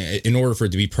 that's what I'm saying. In order for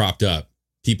it to be propped up,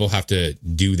 people have to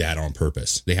do that on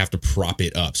purpose. They have to prop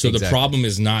it up. So the problem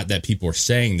is not that people are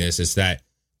saying this, it's that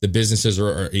the businesses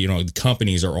or the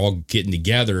companies are all getting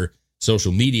together,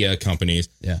 social media companies,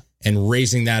 and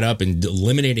raising that up and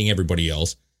eliminating everybody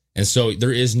else. And so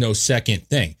there is no second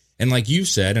thing. And like you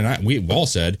said, and we've all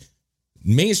said,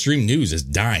 mainstream news is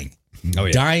dying. Oh,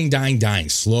 yeah. Dying.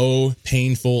 Slow,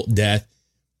 painful death.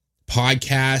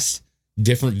 Podcasts,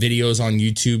 different videos on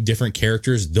YouTube, different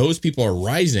characters. Those people are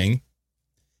rising.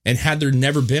 And had there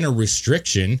never been a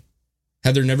restriction,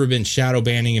 had there never been shadow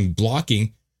banning and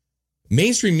blocking,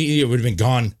 mainstream media would have been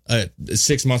gone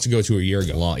 6 months ago to a year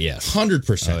ago. Well, yes.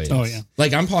 100%. Oh, yeah.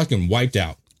 Like, I'm talking wiped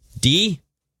out. D,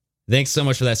 thanks so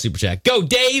much for that super chat. Go,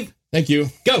 Dave. Thank you.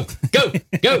 Go.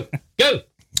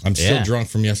 I'm still drunk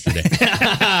from yesterday.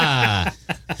 Right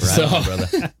on,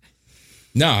 brother.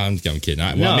 No, I'm kidding.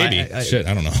 I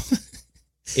don't know.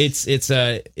 It's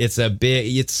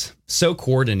so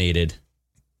coordinated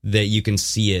that you can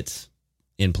see it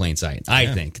in plain sight. I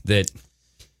think that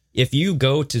if you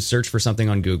go to search for something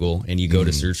on Google and you go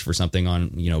to search for something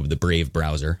on, the Brave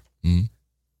browser,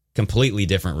 completely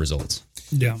different results.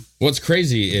 Yeah. What's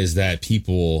crazy is that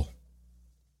people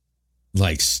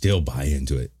still buy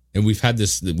into it. And we've had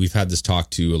this talk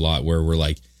too a lot where we're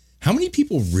like, how many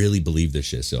people really believe this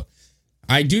shit? So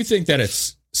I do think that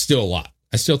it's still a lot.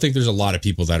 I still think there's a lot of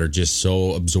people that are just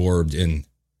so absorbed in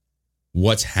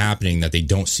what's happening that they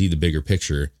don't see the bigger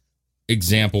picture.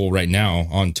 Example right now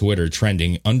on Twitter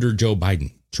trending, under Joe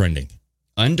Biden trending.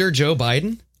 Under Joe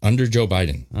Biden? Under Joe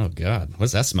Biden. Oh, God.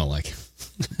 What's that smell like?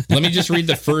 Let me just read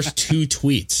the first two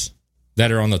tweets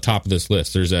that are on the top of this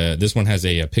list. This one has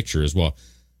a picture as well.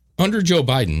 Under Joe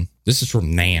Biden, this is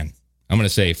from Nan. I'm going to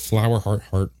say flower,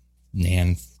 heart,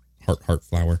 Nan, heart,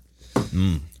 flower.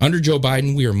 Under Joe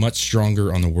Biden, we are much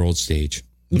stronger on the world stage.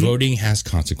 Voting has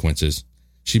consequences.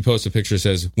 She posts a picture that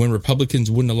says, when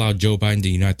Republicans wouldn't allow Joe Biden to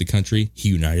unite the country, he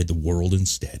united the world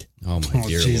instead. Oh, my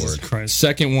dear Jesus Lord. Christ.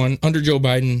 Second one, under Joe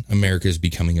Biden, America is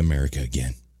becoming America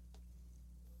again.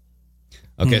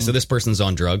 Okay, so this person's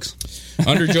on drugs.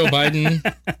 Under Joe Biden,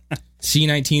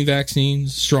 C-19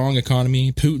 vaccines, strong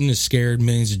economy, Putin is scared,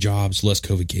 millions of jobs, less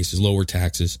COVID cases, lower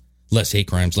taxes, less hate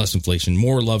crimes, less inflation,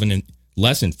 more love and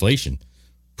less inflation.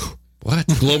 What?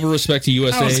 Global respect to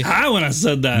USA. I was high when I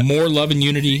said that. More love and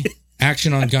unity.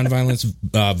 Action on gun violence,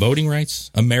 voting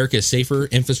rights. America is safer.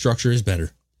 Infrastructure is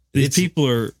better. These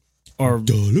people are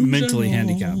mentally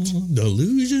handicapped.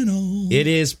 Delusional. It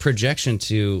is projection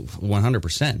to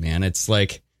 100%, man. It's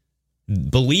like,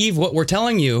 believe what we're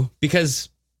telling you because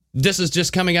this is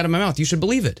just coming out of my mouth. You should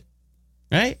believe it.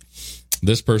 Right?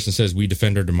 This person says, we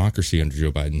defend our democracy under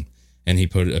Joe Biden. And he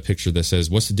put a picture that says,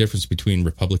 what's the difference between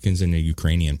Republicans and a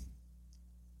Ukrainian?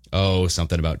 Oh,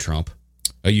 something about Trump.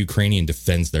 A Ukrainian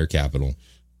defends their capital.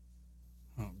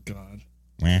 Oh, God.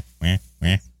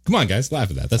 Come on, guys.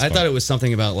 Laugh at that. That's I fun. thought it was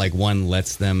something about one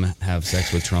lets them have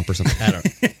sex with Trump or something. I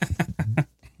don't.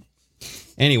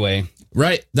 Anyway.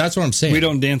 Right. That's what I'm saying. We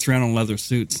don't dance around in leather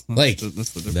suits. That's the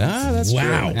difference. That's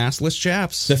wow. True. Assless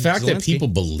chaps. The fact that Zelensky. people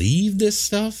believe this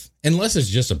stuff, unless it's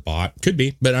just a bot, could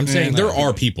be. But I'm saying there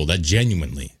are people that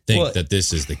genuinely think that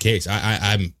this is the case.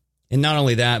 I'm. And not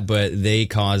only that, but they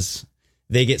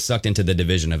get sucked into the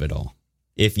division of it all.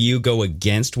 If you go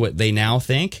against what they now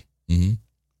think,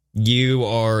 you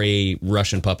are a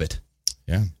Russian puppet.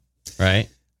 Yeah. Right?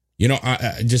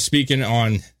 I just speaking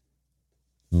on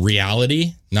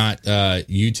reality, not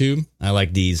YouTube. I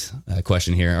like Dee's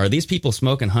question here. Are these people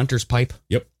smoking Hunter's pipe?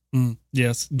 Yep.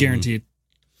 Yes, guaranteed.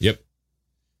 Yep.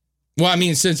 Well, I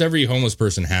mean, since every homeless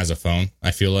person has a phone,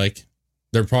 I feel like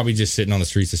they're probably just sitting on the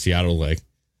streets of Seattle like,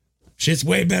 shit's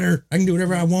way better. I can do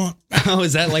whatever I want. Oh,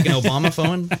 is that like an Obama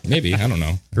phone? Maybe. I don't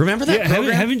know. Remember that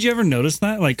program? Haven't you ever noticed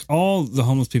that? Like, all the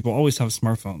homeless people always have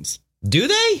smartphones. Do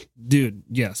they? Dude,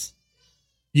 yes.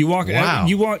 You walk out,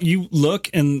 you look,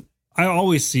 and I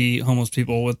always see homeless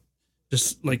people with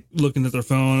just like looking at their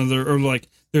phone, or like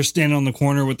they're standing on the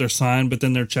corner with their sign, but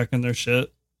then they're checking their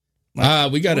shit.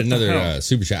 Like, we got another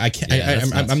super chat. I can't.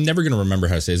 I'm never gonna remember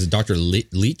how to say it. Is it Dr.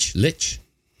 Lich?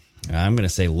 I'm gonna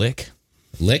say Lick.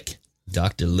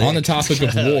 Dr. Lick. On the topic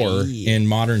of war in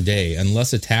modern day,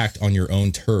 unless attacked on your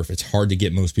own turf, it's hard to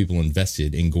get most people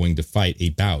invested in going to fight a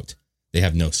bout they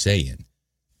have no say in.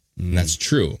 And that's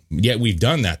true. Yet we've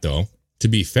done that, though. To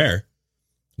be fair,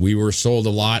 we were sold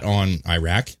a lot on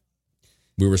Iraq.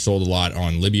 We were sold a lot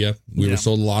on Libya. We were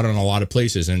sold a lot on a lot of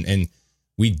places. And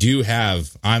we do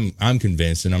have, I'm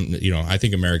convinced, and I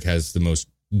think America has the most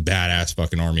badass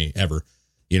fucking army ever.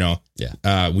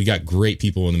 We got great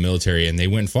people in the military, and they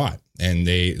went and fought. And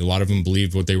a lot of them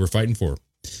believed what they were fighting for.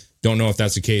 Don't know if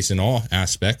that's the case in all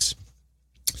aspects.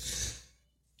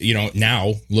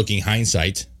 Now looking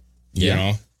hindsight, you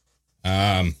know.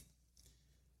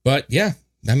 But yeah,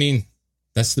 I mean,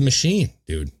 that's the machine,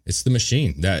 dude. It's the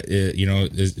machine that,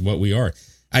 is what we are.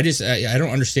 I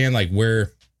don't understand like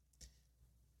where,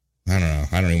 I don't know.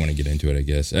 I don't even want to get into it, I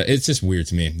guess. It's just weird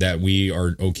to me that we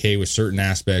are okay with certain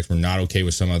aspects. We're not okay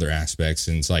with some other aspects.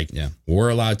 And it's like, we're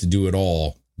allowed to do it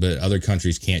all, but other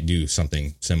countries can't do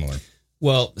something similar.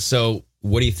 Well, so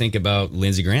what do you think about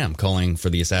Lindsey Graham calling for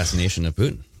the assassination of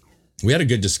Putin? We had a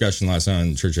good discussion last night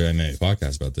on Church of MMA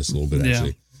podcast about this a little bit,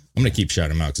 actually. I'm going to keep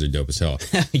shouting them out because they're dope as hell.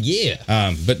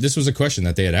 Yeah. But this was a question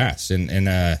that they had asked. And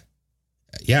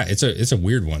it's a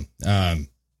weird one. I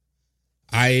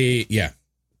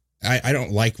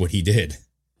don't like what he did,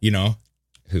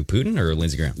 Who, Putin or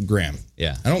Lindsey Graham? Graham.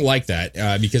 Yeah. I don't like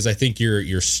that because I think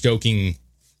you're stoking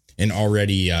an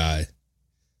already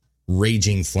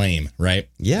raging flame, right?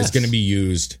 Yes. It's going to be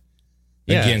used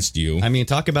against you. I mean,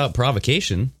 talk about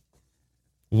provocation.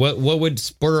 What would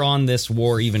spur on this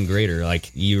war even greater?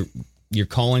 Like you're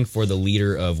calling for the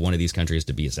leader of one of these countries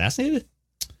to be assassinated?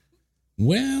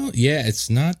 Well, yeah, it's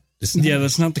not. Yeah,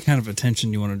 that's not the kind of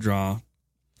attention you want to draw.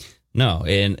 No,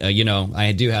 and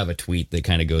I do have a tweet that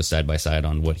kind of goes side by side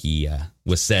on what he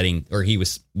was setting, or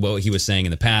what he was saying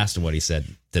in the past and what he said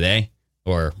today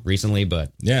or recently.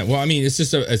 But yeah, well, I mean,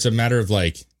 it's a matter of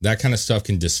like that kind of stuff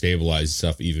can destabilize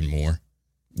stuff even more.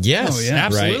 Yes,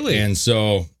 absolutely. Right? And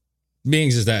so, being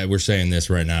is that we're saying this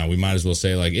right now, we might as well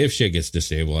say like, if shit gets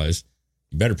destabilized,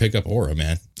 you better pick up Aura,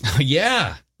 man.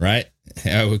 Yeah, right,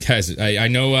 guys. I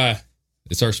know.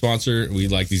 It's our sponsor. We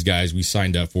like these guys. We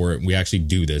signed up for it. We actually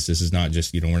do this. This is not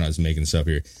just, we're not just making this up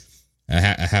here. I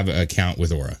have an account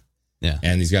with Aura. Yeah.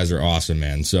 And these guys are awesome,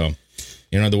 man. So,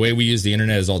 the way we use the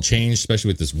internet has all changed, especially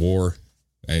with this war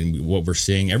and what we're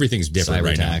seeing. Everything's different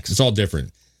right now. It's all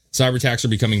different. Cyber attacks are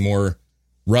becoming more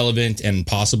relevant and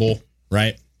possible,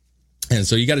 right? And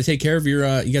so you got to take care of your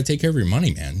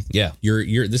money, man. Yeah.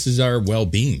 This is our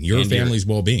well-being, your family's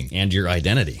well-being. And your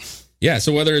identity. Yeah,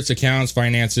 so whether it's accounts,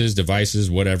 finances,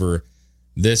 devices, whatever,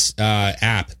 this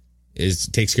app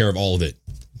takes care of all of it.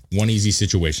 One easy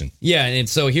situation. Yeah, and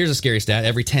so here's a scary stat.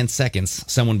 Every 10 seconds,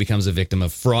 someone becomes a victim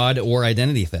of fraud or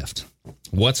identity theft.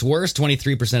 What's worse,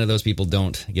 23% of those people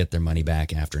don't get their money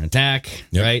back after an attack,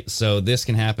 right? So this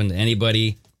can happen to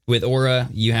anybody. With Aura,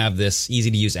 you have this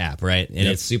easy-to-use app, right? And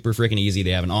it's super freaking easy. They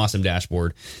have an awesome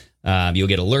dashboard. You'll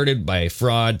get alerted by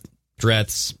fraud,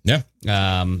 threats. Yeah.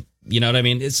 You know what I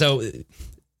mean? So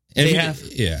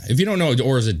if you don't know,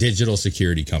 Aura is a digital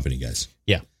security company, guys.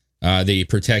 Yeah. They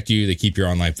protect you. They keep your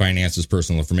online finances,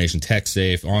 personal information, tech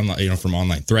safe, online, from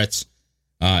online threats.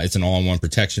 It's an all-in-one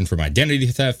protection from identity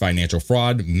theft, financial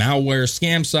fraud, malware,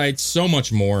 scam sites, so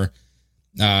much more.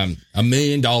 $1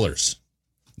 million.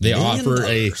 They offer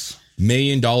 $1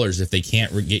 million if they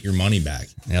can't get your money back.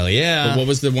 Hell yeah. But what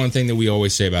was the one thing that we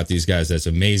always say about these guys that's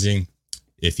amazing?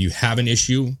 If you have an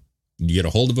issue, you get a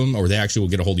hold of them, or they actually will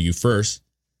get a hold of you first.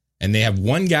 And they have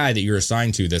one guy that you're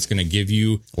assigned to that's going to give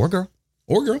you... Or girl.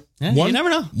 Yeah, you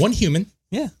never know. One human.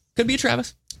 Yeah. Could be a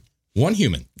Travis. One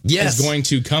human. Yes. Is going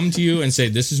to come to you and say,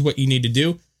 this is what you need to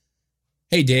do.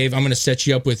 Hey, Dave, I'm going to set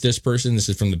you up with this person. This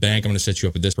is from the bank. I'm going to set you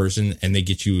up with this person. And they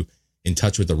get you in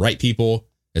touch with the right people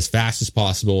as fast as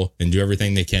possible and do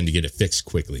everything they can to get it fixed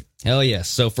quickly. Hell yes.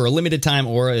 So for a limited time,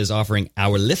 Aura is offering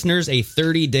our listeners a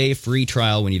 30-day free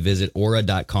trial when you visit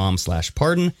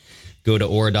aura.com/pardon. Go to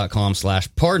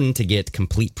aura.com/pardon to get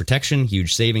complete protection,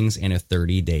 huge savings, and a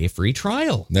 30-day free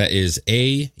trial. That is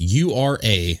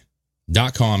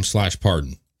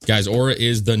aura.com/pardon. Guys, Aura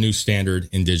is the new standard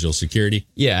in digital security.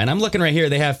 Yeah, and I'm looking right here.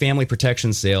 They have family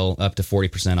protection sale up to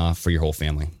 40% off for your whole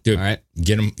family. Dude, all right?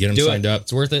 Get them signed up.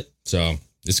 It's worth it. So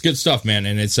it's good stuff, man.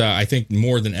 And it's I think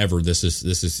more than ever, this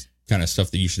is kind of stuff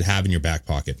that you should have in your back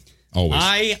pocket. Always.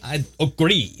 I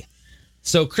agree.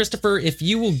 So, Christopher, if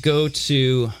you will go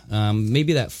to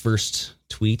maybe that first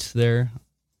tweet there.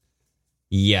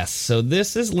 Yes. So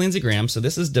this is Lindsey Graham. So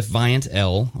this is Defiant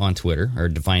L on Twitter, or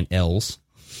Defiant L's.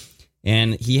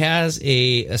 And he has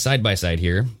a side-by-side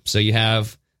here. So you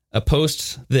have a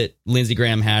post that Lindsey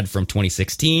Graham had from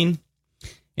 2016.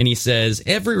 And he says,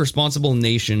 every responsible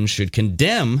nation should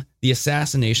condemn the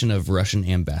assassination of Russian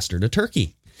ambassador to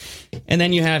Turkey. And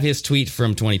then you have his tweet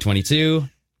from 2022.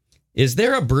 Is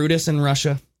there a Brutus in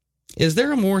Russia? Is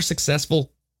there a more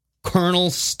successful Colonel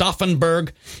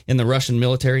Stauffenberg in the Russian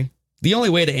military? The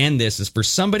only way to end this is for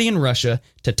somebody in Russia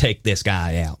to take this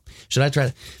guy out. Should I try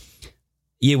to...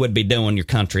 You would be doing your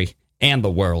country and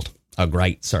the world a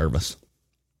great service.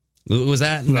 Was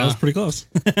that? That was pretty close.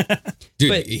 Dude,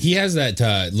 But- he has that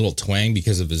little twang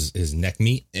because of his neck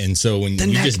meat. And so when you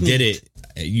neck just meat. did it,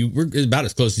 you were about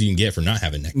as close as you can get for not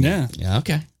having neck meat. Yeah. Yeah,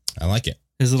 okay. I like it.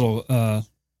 His little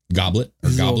Goblet or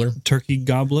gobbler. little turkey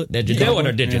goblet. Did you do it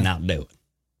or did you Yeah. not do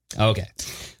it? Okay.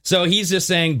 So he's just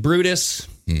saying Brutus.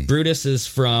 Brutus is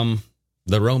from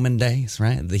the Roman days,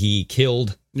 right? He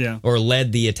killed Yeah. or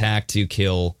led the attack to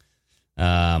kill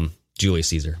Julius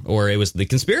Caesar, or it was the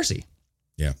conspiracy,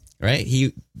 Yeah. right?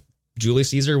 Julius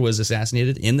Caesar was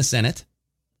assassinated in the Senate.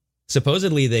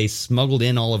 Supposedly, they smuggled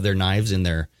in all of their knives in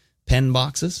their pen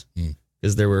boxes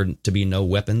because there were to be no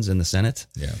weapons in the Senate.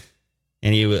 Yeah.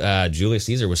 And Julius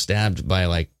Caesar was stabbed by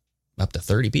like up to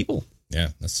 30 people. Yeah.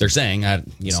 That's They're saying,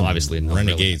 some obviously, not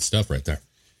renegade really. stuff right there.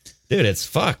 Dude, it's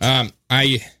fucked.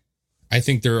 I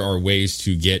think there are ways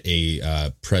to get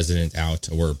a president out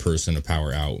or a person of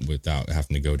power out without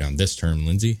having to go down this term,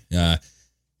 Lindsay.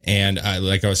 And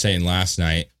like I was saying last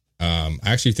night, I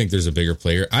actually think there's a bigger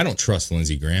player. I don't trust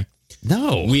Lindsey Graham.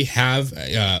 No. We have,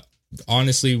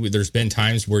 honestly, there's been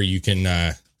times where you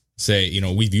can say,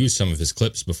 we've used some of his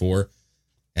clips before.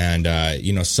 And,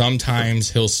 sometimes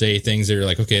he'll say things that are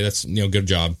like, okay, that's, good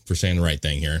job for saying the right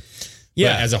thing here.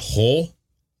 Yeah. But as a whole,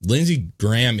 Lindsey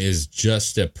Graham is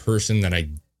just a person that I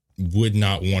would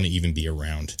not want to even be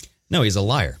around. No, he's a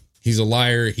liar. He's a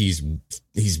liar. He's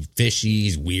fishy.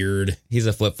 He's weird. He's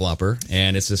a flip-flopper.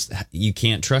 And it's just, you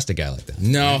can't trust a guy like that.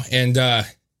 No. And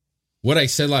what I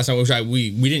said last night, we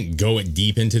didn't go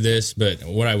deep into this, but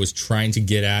what I was trying to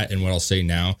get at and what I'll say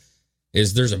now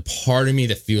is there's a part of me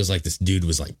that feels like this dude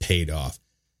was like paid off.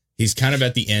 He's kind of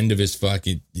at the end of his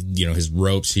fucking, his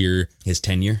ropes here. His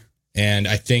tenure. And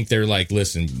I think they're like,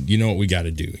 listen, you know what we got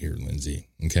to do here, Lindsey.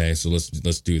 Okay, so let's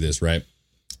do this, right?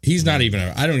 He's not even,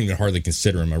 I don't even hardly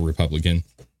consider him a Republican,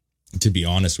 to be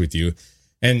honest with you.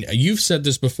 And you've said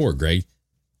this before, Greg.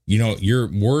 Your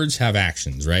words have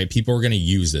actions, right? People are going to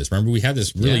use this. Remember, we had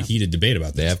this really heated debate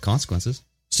about this. They have consequences.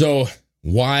 So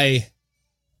why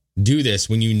do this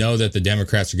when you know that the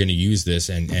Democrats are going to use this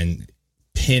and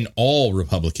pin all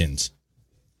Republicans?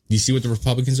 You see what the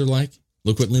Republicans are like?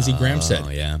 Look what Lindsey Graham said. Oh,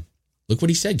 yeah. Look what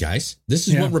he said, guys. This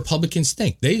is what Republicans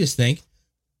think. They just think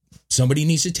somebody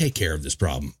needs to take care of this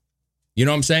problem. You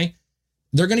know what I'm saying?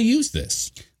 They're going to use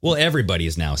this. Well, everybody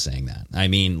is now saying that. I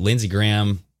mean, Lindsey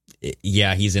Graham,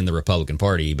 yeah, he's in the Republican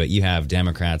Party, but you have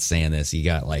Democrats saying this. You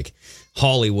got like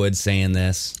Hollywood saying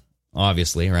this,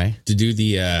 obviously, right? To do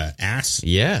the ass?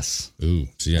 Yes. Ooh.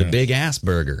 See, the big ass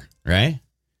burger, right?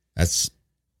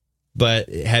 But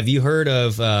have you heard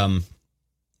of,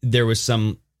 there was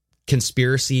some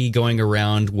conspiracy going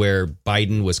around where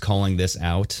Biden was calling this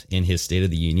out in his State of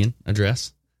the Union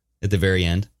address at the very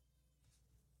end?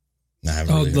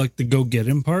 Like the go get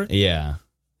him part? Yeah.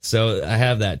 So I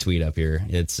have that tweet up here.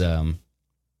 It's no,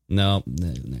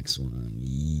 the next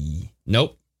one.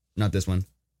 Nope, not this one.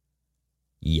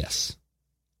 Yes.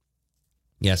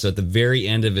 Yeah, so at the very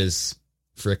end of his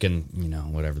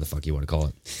frickin', whatever the fuck you want to call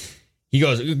it, he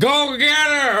goes, "Go get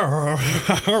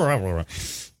her!"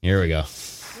 Here we go.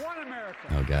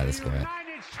 Oh God, it's quiet.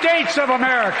 States of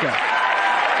America.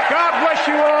 God bless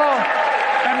you all,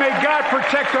 and may God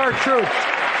protect our troops.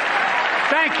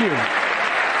 Thank you.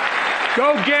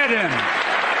 Go get him.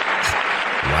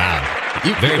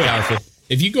 Wow. Very powerful.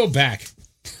 If you go back,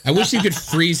 I wish you could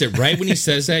freeze it right when he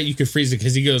says that. You could freeze it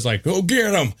because he goes like, "Go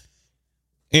get him."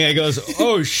 And he goes,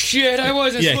 "Oh shit, I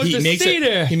wasn't supposed to see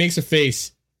there." He makes a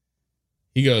face.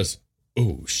 He goes,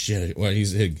 "Oh shit." Well,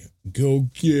 he's like, "Go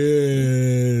get."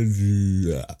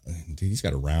 Dude, he's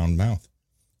got a round mouth.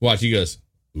 Watch. He goes,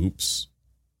 "Oops."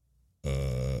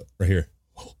 Right here.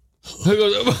 He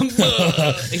goes,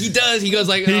 he does. He goes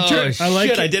like,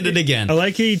 I did it again. I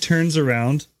like how he turns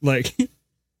around. Like,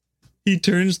 he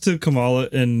turns to Kamala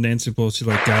and Nancy Pelosi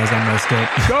like, guys, I messed up.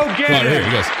 Go get Here him.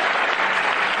 he goes.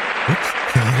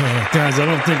 Guys, I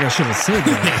don't think I should have said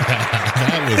that.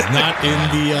 That was not in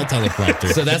the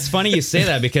teleprompter. So that's funny you say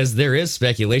that because there is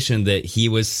speculation that he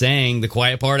was saying the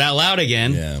quiet part out loud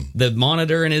again. Yeah. The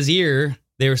monitor in his ear,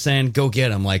 they were saying, "Go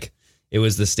get him." Like it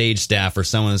was the stage staff or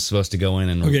someone was supposed to go in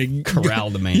and corral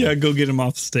the man. Yeah, go get him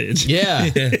off stage. Yeah.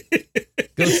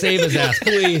 Go save his ass,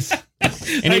 please.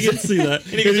 And I can see that.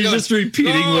 And he's just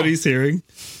repeating what he's hearing.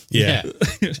 Yeah.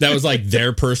 That was like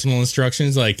their personal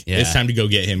instructions. Like, Yeah. it's time to go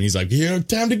get him. He's like, yeah,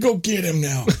 time to go get him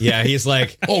now. Yeah, he's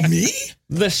like, Oh, me?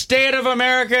 the state of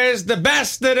America is the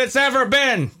best that it's ever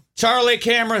been. Charlie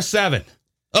Camera 7.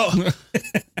 Oh,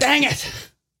 dang it.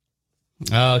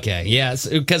 Okay, yeah,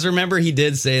 because remember he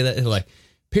did say that, like,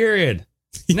 period,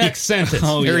 next sentence.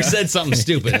 Or he said something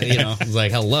stupid, It was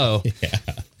like, hello. Yeah.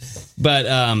 But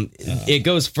it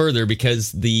goes further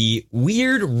because the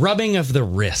weird rubbing of the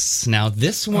wrists. Now,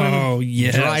 this one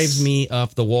drives me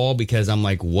up the wall because I'm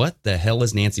like, what the hell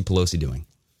is Nancy Pelosi doing?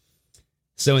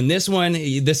 So in this one,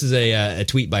 this is a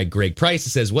tweet by Greg Price. It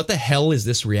says, what the hell is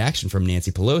this reaction from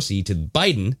Nancy Pelosi to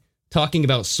Biden talking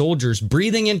about soldiers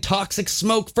breathing in toxic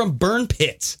smoke from burn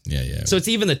pits? Yeah. So it's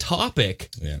even the topic.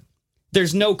 Yeah.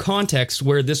 There's no context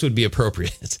where this would be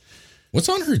appropriate. What's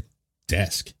on her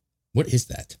desk? What is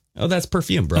that? Oh, that's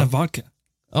perfume, bro. Vodka.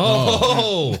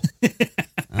 Oh.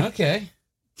 Okay.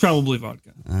 Probably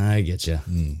vodka. I get you.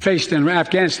 Faced in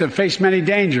Afghanistan, faced many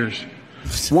dangers.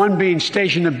 One being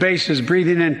stationed at bases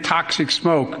breathing in toxic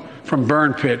smoke from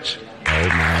burn pits. Oh,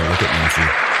 my. Look at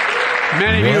Nancy.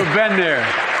 Many of you have been there.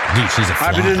 Dude, she's a fly.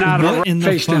 I've been in and out of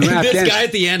faced in This Afghanistan. guy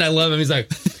at the end, I love him. He's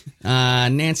like,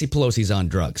 Nancy Pelosi's on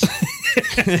drugs.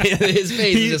 His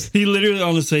face is just... He literally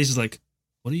on his face is like,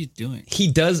 what are you doing?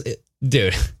 He does it.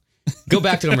 Dude, go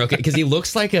back to him real quick because he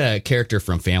looks like a character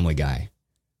from Family Guy.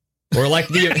 Or like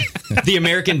the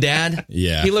American Dad.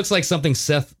 Yeah. He looks like something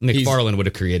Seth MacFarlane would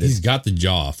have created. He's got the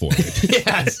jaw for it.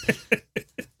 Yes.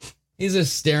 He's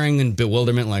just staring in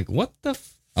bewilderment like, what the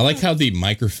I like how the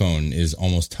microphone is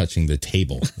almost touching the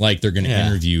table. Like they're going to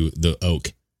interview the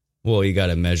oak. Well, you got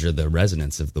to measure the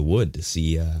resonance of the wood to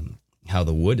see how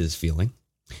the wood is feeling.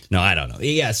 No, I don't know.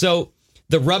 Yeah, so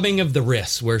the rubbing of the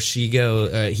wrists where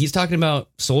he's talking about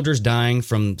soldiers dying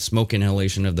from smoke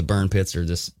inhalation of the burn pits or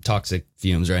just toxic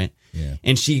fumes, right? Yeah.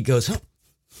 And she goes, huh?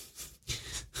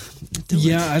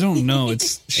 Yeah, I don't know.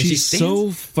 She's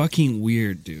so fucking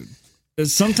weird, dude.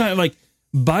 Sometimes, like,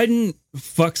 Biden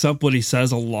fucks up what he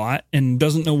says a lot and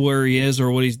doesn't know where he is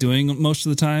or what he's doing most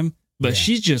of the time. But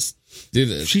she's just,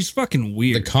 she's fucking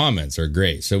weird. The comments are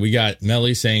great. So we got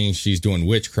Melly saying she's doing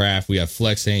witchcraft. We have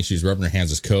Flex saying she's rubbing her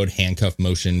hands as code, handcuff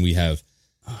motion. We have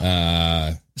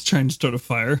It's trying to start a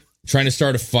fire.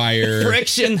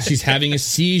 Friction. She's having a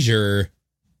seizure.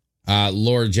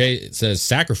 Laura J says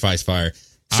sacrifice fire.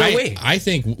 So wait. I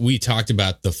think we talked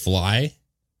about the fly.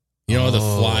 You know, the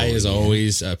fly is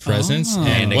always a presence.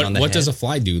 And what does a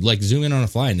fly do? Like zoom in on a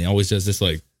fly and it always does this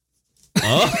like.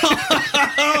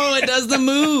 Oh, it does the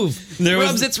move.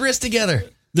 Rubs its wrist together.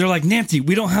 They're like, Nancy,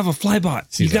 we don't have a fly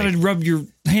bot. You got to rub your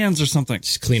hands or something.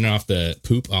 She's cleaning off the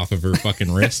poop off of her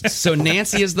fucking wrist. So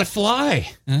Nancy is the fly.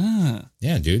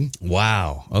 Yeah, dude.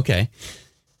 Wow. Okay.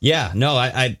 Yeah. No,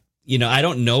 I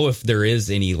don't know if there is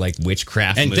any like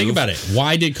witchcraft. And move. think about it.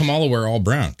 Why did Kamala wear all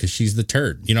brown? Because she's the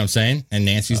turd. You know what I'm saying? And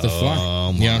Nancy's the fly.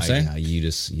 Oh, you know what I'm saying? God.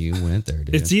 You went there,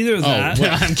 dude. It's either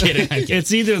that. I'm kidding.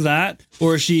 It's either that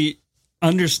or she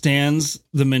understands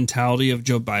the mentality of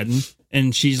Joe Biden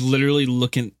and she's literally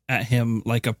looking at him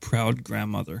like a proud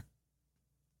grandmother.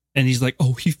 And he's like,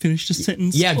 oh, he finished a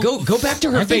sentence. Yeah, go back to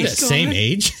her Aren't they face. the same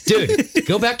age? Dude,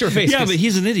 go back to her face. Yeah, but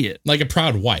he's an idiot. Like a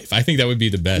proud wife. I think that would be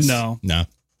the best. No. Can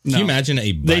you imagine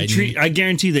a Biden? I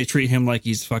guarantee they treat him like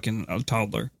he's fucking a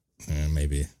toddler.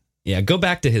 Maybe. Yeah, go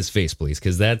back to his face, please,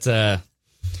 because that's or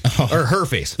her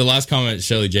face. The last comment,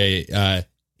 Shelly J.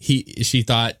 She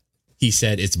thought he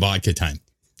said it's vodka time,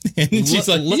 and she's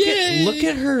like, look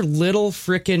at her little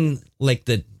frickin' like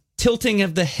the tilting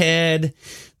of the head,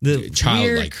 the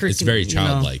childlike. It's very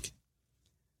childlike.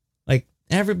 Like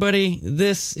everybody,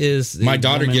 this is my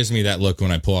daughter gives me that look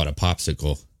when I pull out a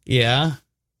popsicle. Yeah,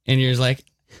 and you're just like,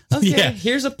 okay,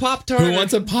 here's a Pop-Tart. Who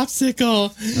wants a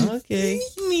popsicle? Okay,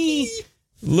 me.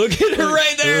 Look at her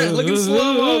right there. Look at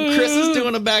slow-mo. Chris is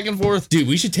doing a back and forth. Dude,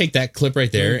 we should take that clip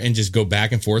right there and just go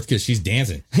back and forth because she's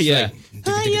dancing. Yeah.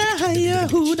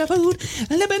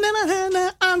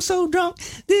 I'm so drunk.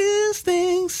 This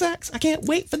thing sucks. I can't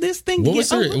wait for this thing to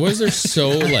get over. What was there so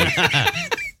like?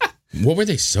 What were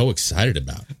they so excited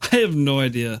about? I have no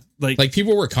idea. Like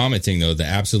people were commenting though that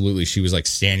absolutely she was like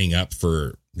standing up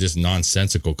for just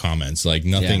nonsensical comments. Like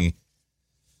nothing. Yeah.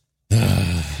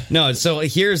 No, so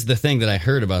here's the thing that I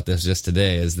heard about this just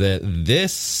today is that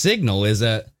this signal is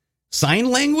a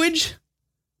sign language.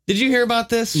 Did you hear about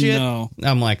this shit? No.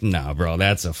 I'm like, no, bro,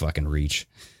 that's a fucking reach.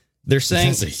 They're saying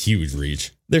that's a huge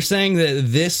reach. They're saying that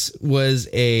this was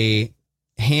a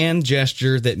hand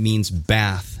gesture that means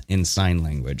bath in sign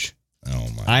language. Oh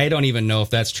my! I don't even know if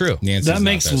that's true. That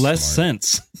makes less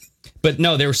sense. But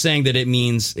no, they were saying that it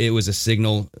means it was a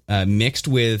signal mixed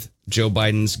with Joe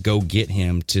Biden's go get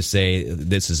him to say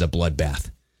this is a bloodbath.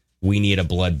 We need a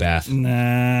bloodbath.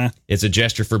 Nah. It's a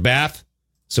gesture for bath.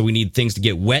 So we need things to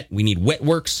get wet. We need wet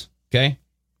works. Okay.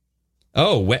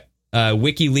 Oh,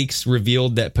 WikiLeaks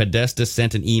revealed that Podesta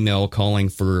sent an email calling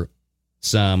for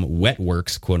some wet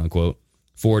works, quote unquote.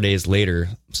 4 days later,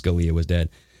 Scalia was dead.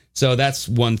 So that's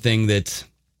one thing that,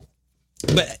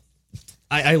 but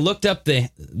I looked up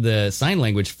the sign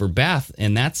language for Beth,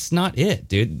 and that's not it,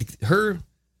 dude. Her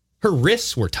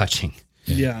wrists were touching.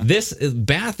 Yeah. This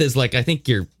Beth is like, I think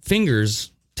your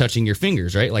fingers touching your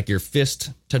fingers, right? Like your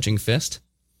fist touching fist.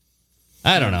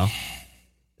 I don't know.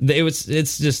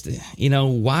 It's just,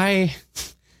 why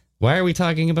are we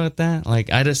talking about that?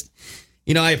 Like, I just,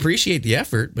 I appreciate the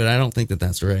effort, but I don't think that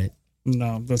that's right.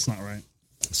 No, that's not right.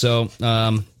 So,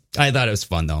 I thought it was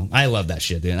fun though. I love that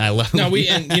shit, dude. I love. No, we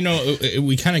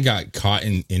kind of got caught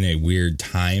in a weird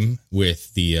time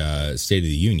with the State of the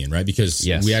Union, right? Because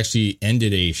we actually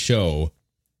ended a show,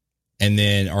 and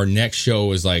then our next show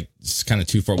was like kind of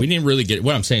too far. We didn't really get.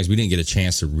 What I'm saying is, we didn't get a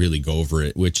chance to really go over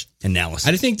it. Which analysis?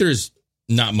 I think there's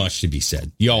not much to be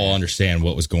said. Y'all understand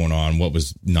what was going on, what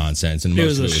was nonsense, and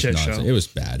most of it was nonsense. Show. It was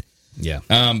bad. Yeah.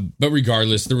 But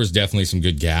regardless, there was definitely some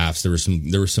good gaffes.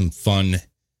 There were some fun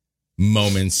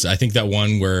moments. I think that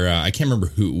one where I can't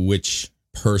remember which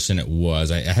person it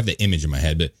was. I have the image in my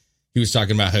head, but he was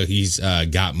talking about how he's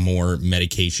got more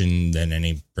medication than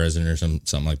any president or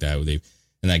something like that.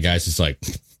 And that guy's just like,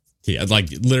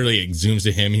 literally it zooms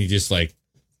to him, and he just like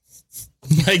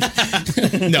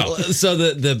no. So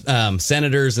the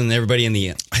senators and everybody in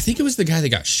the, I think it was the guy that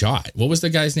got shot. What was the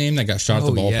guy's name that got shot at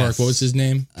the ballpark? Yes. What was his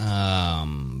name?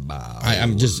 I'm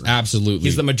just absolutely.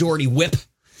 He's the majority whip.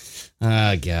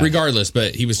 God. Regardless,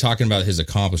 but he was talking about his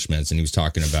accomplishments, and he was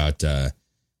talking about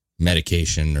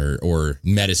medication or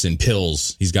medicine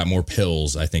pills. He's got more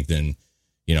pills, I think, than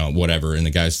whatever. And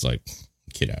the guy's like,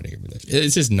 "Get out of here with this."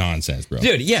 It's just nonsense, bro.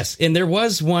 Dude, yes. And there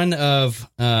was one of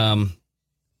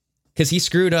because he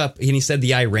screwed up and he said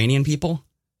the Iranian people,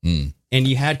 and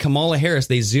you had Kamala Harris.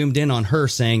 They zoomed in on her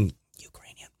saying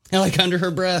Ukrainian, and like under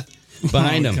her breath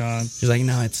behind him. God. She's like,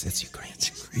 "No, it's Ukraine.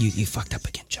 You fucked up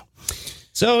again, Joe."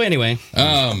 So anyway,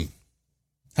 how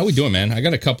we doing, man? I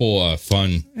got a couple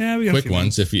fun, quick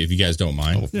ones if you guys don't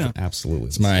mind. Oh, yeah, absolutely.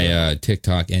 It's my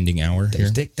TikTok ending hour.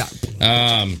 There's here. TikTok.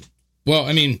 Well,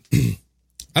 I mean,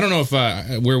 I don't know if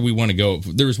where we want to go.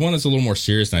 There was one that's a little more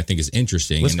serious and I think is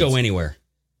interesting. Let's go anywhere.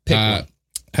 Pick one.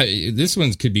 This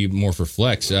one could be more for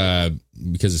Flex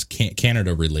because it's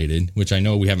Canada related, which I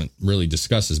know we haven't really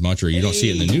discussed as much, or you don't see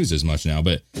it in the news as much now,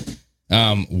 but.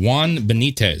 Juan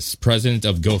Benitez, president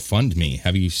of GoFundMe.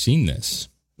 Have you seen this?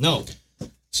 No.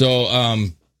 So,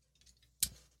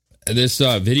 this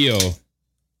video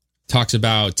talks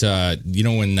about,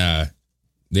 when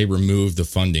they removed the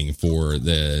funding for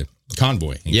the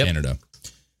convoy in Canada.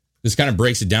 This kind of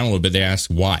breaks it down a little bit. They ask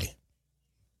why.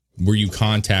 Were you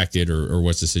contacted or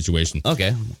what's the situation?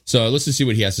 Okay. So let's just see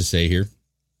what he has to say here.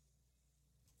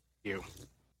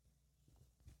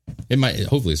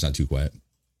 Hopefully it's not too quiet.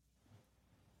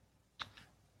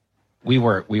 We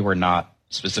were not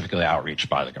specifically outreached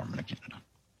by the government of Canada.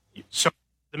 So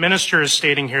the minister is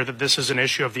stating here that this is an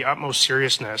issue of the utmost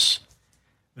seriousness,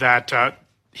 that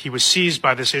he was seized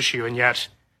by this issue, and yet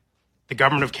the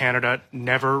government of Canada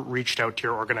never reached out to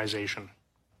your organization.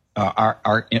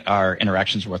 Our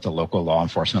interactions with the local law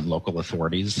enforcement, local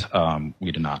authorities,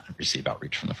 we did not receive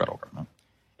outreach from the federal government.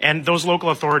 And those local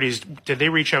authorities, did they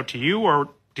reach out to you, or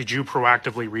did you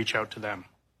proactively reach out to them?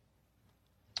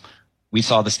 We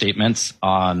saw the statements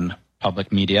on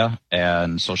public media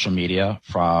and social media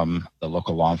from the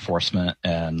local law enforcement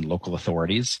and local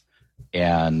authorities.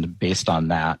 And based on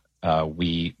that,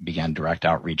 we began direct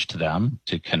outreach to them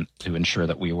to ensure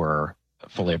that we were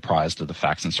fully apprised of the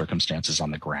facts and circumstances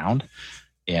on the ground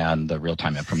and the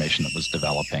real-time information that was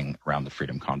developing around the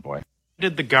Freedom Convoy.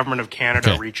 Did the government of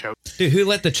Canada reach out? Dude, who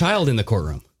let the child in the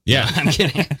courtroom? Yeah. I'm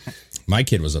kidding. My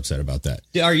kid was upset about that.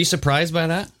 Are you surprised by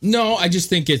that? No, I just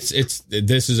think this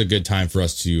is a good time for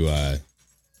us to,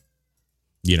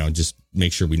 just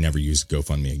make sure we never use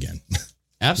GoFundMe again.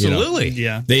 Absolutely.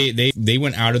 Yeah. They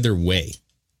went out of their way.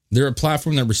 They're a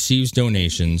platform that receives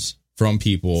donations from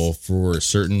people for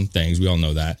certain things. We all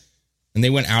know that. And they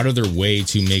went out of their way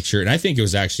to make sure. And I think it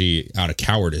was actually out of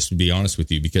cowardice, to be honest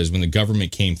with you, because when the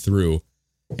government came through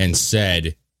and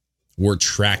said, we're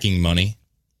tracking money,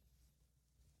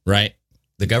 right?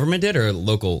 The government did, or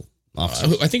local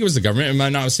officers? I think it was the government. Am I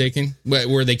not mistaken?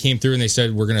 Where they came through and they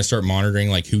said, we're going to start monitoring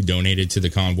like who donated to the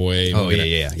convoy. Oh,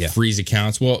 yeah. Freeze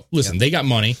accounts. Well, listen, they got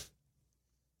money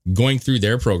going through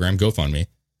their program, GoFundMe.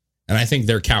 And I think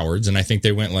they're cowards. And I think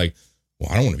they went like, well,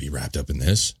 I don't want to be wrapped up in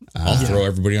this. I'll throw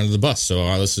everybody under the bus. So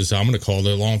I'm going to call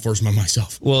the law enforcement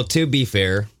myself. Well, to be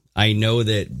fair, I know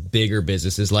that bigger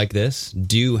businesses like this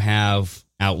do have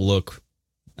Outlook.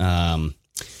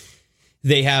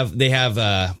 They have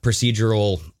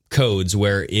procedural codes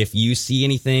where if you see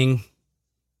anything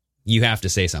you have to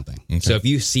say something. Okay. So if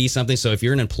you see something, so if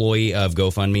you're an employee of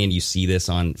GoFundMe and you see this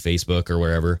on Facebook or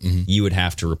wherever, you would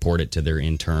have to report it to their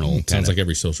internal. Sounds like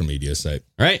every social media site.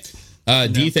 All right.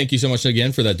 Dee, thank you so much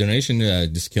again for that donation.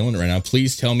 Just killing it right now.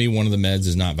 Please tell me one of the meds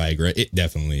is not Viagra. It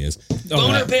definitely is.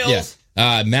 Boner pills.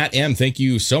 Yeah. Matt M, thank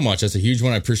you so much. That's a huge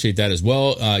one. I appreciate that as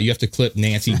well. You have to clip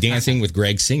Nancy dancing with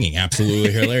Greg singing.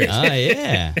 Absolutely hilarious. Oh,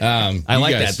 yeah. I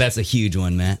like that. That's a huge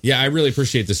one, Matt. Yeah, I really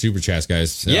appreciate the super chats,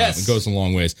 guys. Yes. It goes a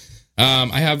long ways.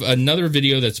 I have another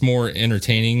video that's more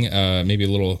entertaining, maybe a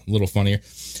little funnier.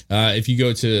 If you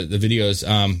go to the videos,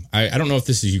 I don't know if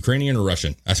this is Ukrainian or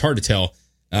Russian. It's hard to tell.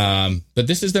 But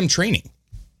this is them training.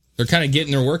 They're kind of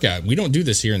getting their workout. We don't do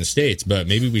this here in the States, but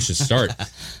maybe we should start.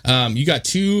 You got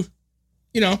two,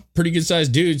 pretty good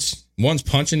sized dudes. One's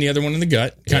punching the other one in the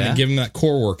gut, kind of giving that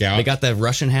core workout. They got the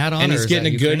Russian hat on, and he's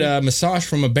getting a good massage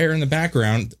from a bear in the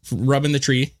background, rubbing the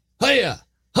tree. Hiya,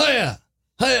 hiya,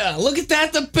 hiya! Look at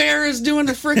that. The bear is doing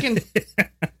the freaking.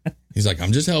 He's like,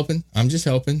 I'm just helping.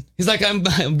 He's like, I'm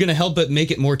gonna help it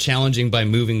make it more challenging by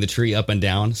moving the tree up and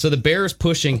down. So the bear is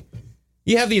pushing.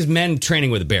 You have these men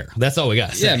training with a bear. That's all we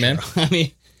got. Yeah, man. I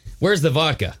mean, where's the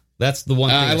vodka? That's the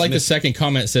one thing. I like the second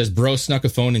comment. It says, bro snuck a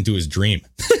phone into his dream.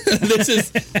 This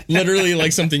is literally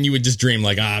like something you would just dream.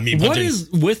 Like, me punching. What is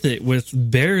with it with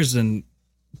bears and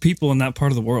people in that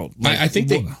part of the world? Like, I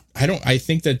think I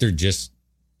think that they're just,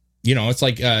 it's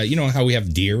like, how we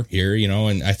have deer here,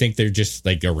 and I think they're just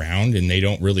like around and they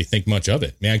don't really think much of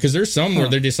it, man. Because there's some where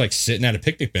they're just like sitting at a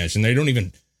picnic bench and they don't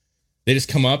even. They just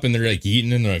come up and they're like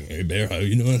eating and they're like, hey, bear, how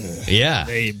you doing? Yeah.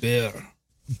 Hey, bear.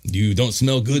 You don't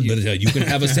smell good, but you can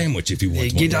have a sandwich if you want.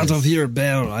 Hey, get out of here,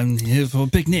 bear. I'm here for a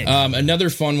picnic.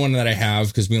 Another fun one that I have,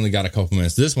 because we only got a couple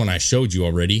minutes. This one I showed you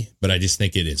already, but I just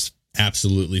think it is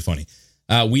absolutely funny.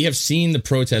 We have seen the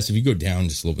protests. If you go down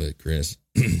just a little bit, Chris,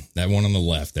 that one on the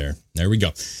left there. There we go.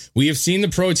 We have seen the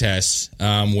protests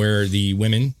where the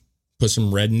women put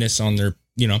some redness on their,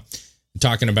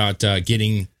 talking about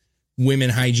getting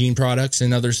women hygiene products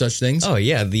and other such things. Oh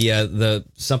yeah, the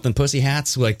something pussy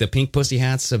hats, like the pink pussy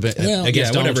hats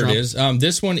against whatever Trump. it is.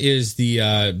 This one is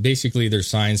the basically their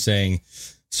sign saying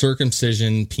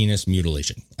circumcision penis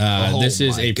mutilation. This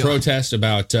is a protest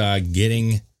about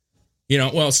getting,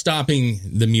 stopping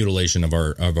the mutilation of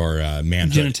our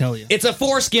manhood. Genitalia. It's a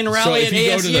foreskin rally at ASU.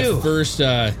 Go to the first,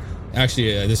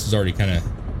 this is already kind of.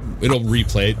 It'll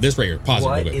replay this right here. Pause it a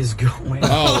little bit. What is going on?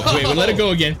 Oh wait, let it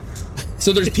go again.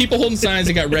 So there's people holding signs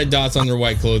that got red dots on their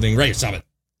white clothing. Right, stop it.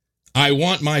 I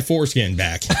want my foreskin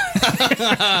back.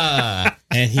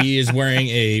 And he is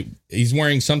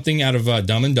wearing something out of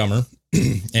Dumb and Dumber.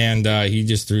 And he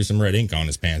just threw some red ink on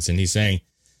his pants. And he's saying,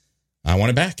 I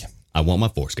want it back. I want my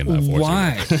foreskin.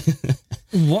 Why?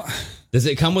 What? Does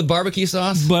it come with barbecue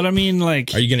sauce? But I mean,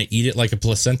 like... Are you going to eat it like a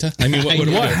placenta? I mean,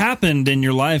 what happened in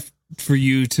your life for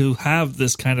you to have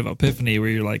this kind of epiphany where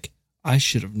you're like, I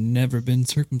should have never been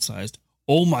circumcised?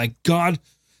 Oh my God.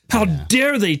 How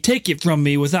dare they take it from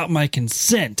me without my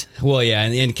consent? Well, yeah.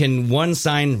 And can one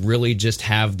sign really just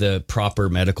have the proper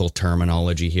medical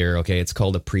terminology here? Okay. It's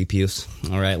called a prepuce.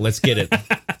 All right. Let's get it.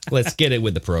 Let's get it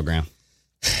with the program.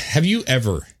 Have you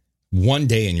ever, one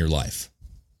day in your life,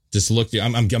 just looked,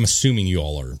 I'm assuming you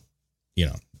all are,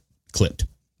 clipped.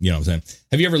 You know what I'm saying?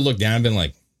 Have you ever looked down and been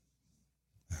like,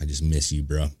 I just miss you,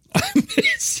 bro. I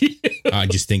miss you. I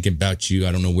just thinking about you.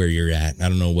 I don't know where you're at. I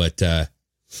don't know what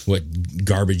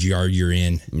garbage yard you're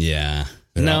in. Yeah.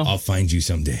 But no. I'll find you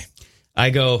someday. I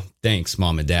go, thanks,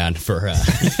 Mom and Dad, for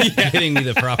getting me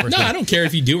the proper No, thing. I don't care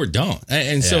if you do or don't.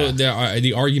 And so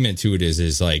the argument to it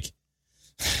is like,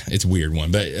 it's a weird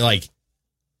one, but like,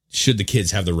 should the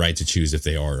kids have the right to choose if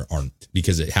they are or aren't?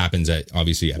 Because it happens at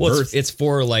birth. It's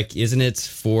for isn't it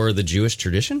for the Jewish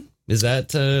tradition? Is that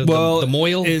the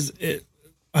moil?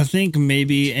 I think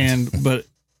maybe, but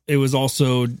it was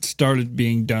also started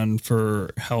being done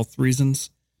for health reasons.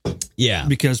 Yeah.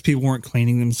 Because people weren't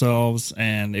cleaning themselves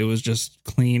and it was just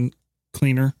cleaner.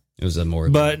 It was a more.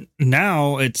 But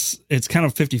now it's kind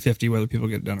of 50-50 whether people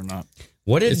get it done or not.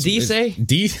 What did D say?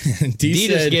 D said,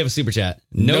 just gave a super chat.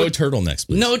 No turtlenecks,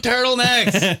 please. No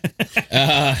turtlenecks.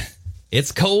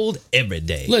 It's cold every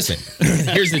day. Listen,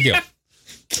 here's the deal.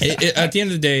 At the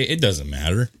end of the day, it doesn't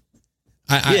matter.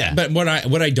 But what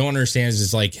I don't understand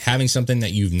is like having something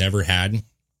that you've never had.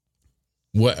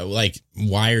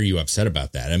 Why are you upset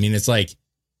about that? I mean, it's like,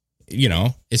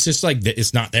 it's just like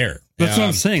it's not there. That's what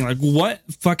I'm saying. Like, what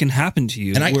fucking happened to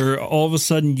you? Where all of a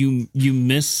sudden you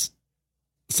miss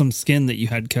some skin that you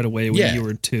had cut away when you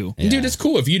were 2. Yeah. Dude, it's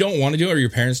cool if you don't want to do it or your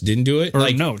parents didn't do it. Or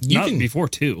not before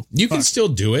 2. You can still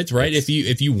do it, right? If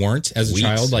you weren't as a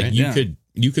child, like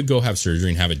you could go have surgery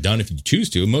and have it done if you choose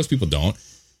to. Most people don't.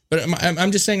 But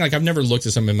I'm just saying, like, I've never looked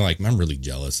at something and been like, I'm really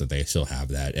jealous that they still have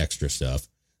that extra stuff.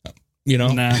 You know,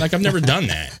 like I've never done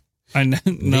that.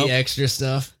 The extra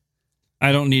stuff.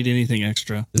 I don't need anything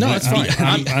extra. No, it's fine.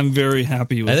 I'm very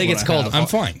happy with. I think what it's called. have. I'm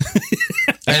fine.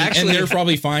 and they're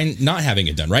probably fine not having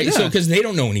it done, right? Yeah. So because they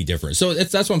don't know any different. So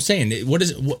that's what I'm saying. What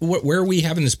is it? Where are we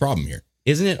having this problem here?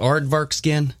 Isn't it aardvark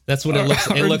skin? That's what it looks.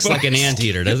 It looks like an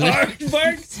anteater, doesn't it?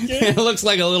 Aardvark skin. It looks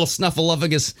like a little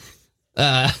snuffleupagus,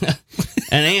 an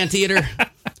anteater.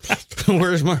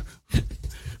 Where's my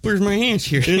hands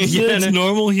here? It's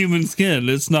normal human skin.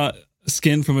 It's not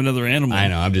skin from another animal. I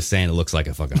know. I'm just saying it looks like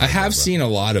a fucking. I have seen a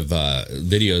lot of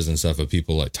videos and stuff of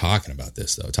people like talking about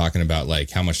this, though, talking about like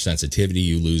how much sensitivity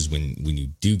you lose when you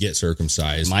do get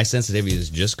circumcised. My sensitivity is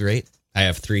just great. I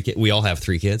have 3 kids. We all have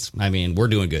 3 kids. I mean, we're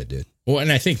doing good, dude. Well,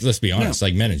 and I think, let's be honest,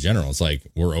 like men in general, it's like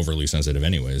we're overly sensitive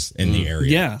anyways in the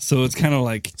area. Yeah, so it's kind of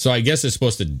like. So I guess it's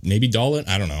supposed to maybe dull it.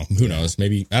 I don't know. Who knows?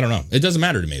 Maybe, I don't know. It doesn't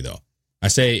matter to me, though. I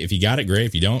say if you got it, great.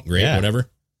 If you don't, great, whatever.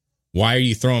 Why are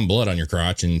you throwing blood on your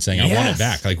crotch and saying, I want it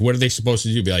back? Like, what are they supposed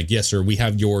to do? Be like, yes, sir, we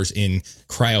have yours in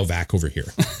cryovac over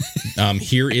here.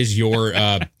 Here is your,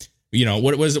 what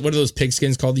are those pig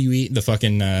skins called that you eat? The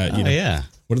fucking, yeah.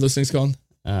 What are those things called?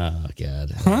 Oh,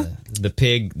 God. Huh? The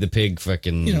pig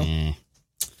fucking,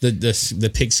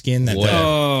 the pig skin.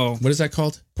 What is that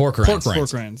called? Pork rinds.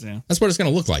 Pork rinds, yeah. That's what it's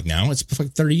going to look like now. It's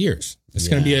like 30 years. It's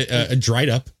going to be a dried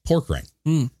up pork rind.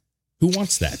 Who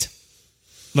wants that?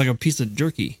 Like a piece of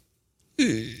jerky.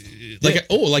 Like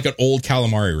an old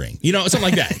calamari ring, something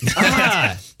like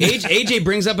that. AJ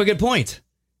brings up a good point.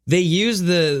 They use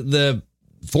the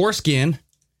foreskin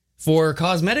for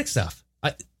cosmetic stuff.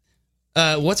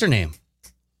 What's her name?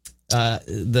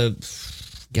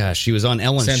 She was on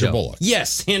Ellen's Sandra show. Bullock.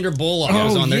 Yes, Sandra Bullock. I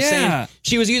was on there saying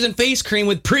she was using face cream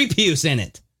with prepuce in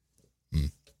it.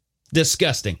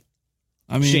 Disgusting.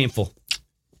 I mean, shameful.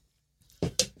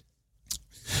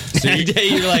 So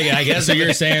you're like, I guess. So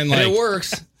you're saying like it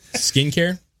works.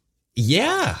 Skincare?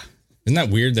 Yeah. Isn't that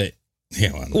weird that?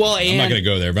 Yeah. Well, I'm not going to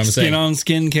go there, but I'm saying skin on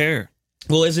skin care.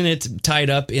 Well, isn't it tied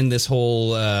up in this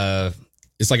whole?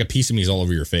 It's like a piece of me is all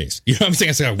over your face. You know what I'm saying?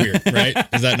 It's kind of weird, right?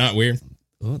 Is that not weird?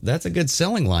 Well, that's a good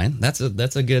selling line. That's a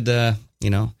good What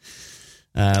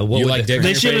you like dick on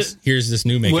your face? Here's this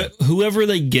new makeup. Whoever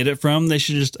they get it from, they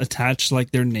should just attach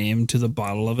like their name to the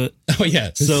bottle of it. Oh yeah.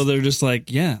 So they're just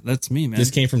like, yeah, that's me, man. This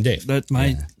came from Dave.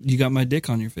 You got my dick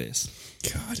on your face.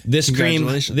 God. This cream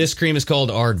is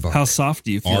called Aardvark. How soft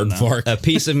do you feel Aardvark. A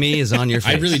piece of me is on your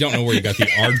face. I really don't know where you got the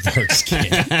Aardvark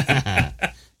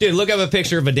skin. Dude, look up a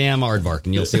picture of a damn Aardvark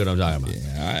and you'll see what I'm talking about.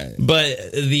 Yeah.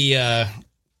 But the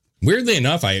weirdly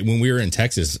enough, when we were in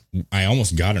Texas, I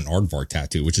almost got an Aardvark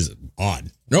tattoo, which is odd.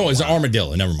 No, it was an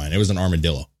armadillo. Never mind. It was an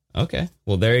armadillo. Okay.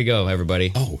 Well, there you go,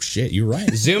 everybody. Oh, shit. You're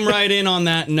right. Zoom right in on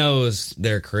that nose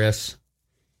there, Chris.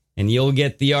 And you'll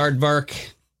get the Aardvark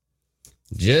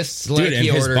just like dude, and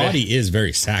you his ordered body it. is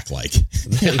very sack-like.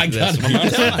 I That's gotta be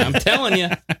honest. I'm telling you.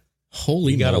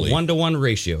 Holy you got moly. a 1-to-1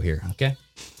 ratio here, okay?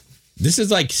 This is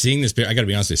like seeing this picture. I got to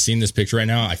be honest with you. Seeing this picture right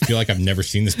now, I feel like I've never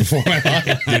seen this before in my life.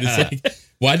 Dude, it's like,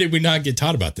 why did we not get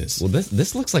taught about this? Well,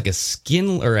 this looks like a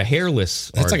skin or a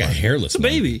hairless. That's like a Aardvark. hairless It's a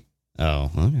baby. Oh,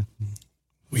 okay.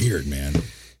 Weird, man.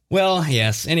 Well,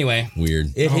 yes. Anyway,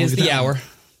 weird. It is the hour.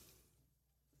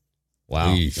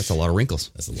 Wow, Eesh. that's a lot of wrinkles.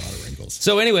 That's a lot of wrinkles.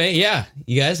 So anyway, yeah,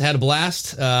 you guys had a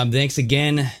blast. Thanks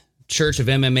again, Church of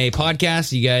MMA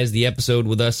podcast. You guys, the episode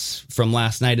with us from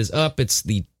last night is up. It's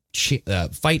the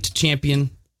Fight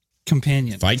Champion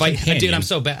Companion. Fight Companion. Dude, I'm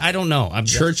so bad. I don't know.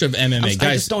 Church of MMA. I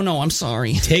Guys, just don't know. I'm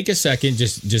sorry. Take a second.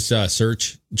 Just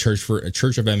search Church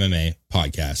of MMA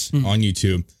podcast on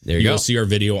YouTube. There you go. You'll see our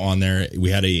video on there. We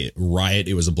had a riot.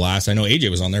 It was a blast. I know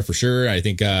AJ was on there for sure. I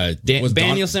think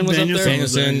Danielson was up there.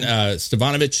 Danielson,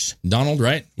 Stefanovic, Donald,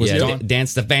 right? Dan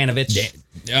Stefanovic.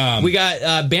 We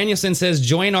got Danielson says,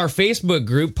 join our Facebook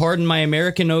group, Pardon My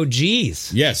American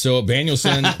OGs. Yeah, so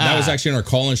Danielson, that was actually in our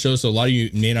call-in show, so a lot of you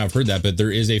may not have heard that, but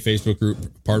there is a Facebook group,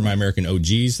 Pardon My American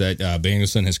OGs, that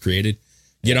Danielson has created.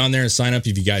 Get on there and sign up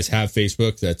if you guys have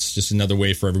Facebook. That's just another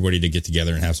way for everybody to get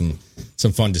together and have some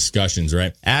fun discussions,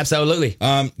 right? Absolutely.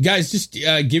 Guys, just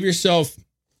give yourself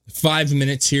 5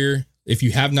 minutes here. If you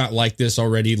have not liked this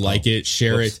already, like it,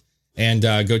 share it. And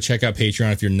go check out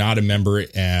Patreon if you're not a member.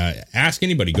 Ask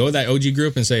anybody. Go to that OG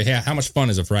group and say, hey, how much fun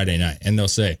is a Friday night? And they'll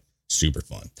say, super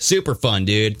fun. Super fun,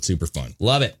 dude. Super fun.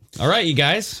 Love it. All right, you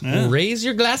guys. Yeah. Raise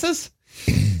your glasses.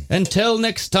 Until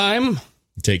next time.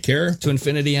 Take care. To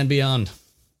infinity and beyond.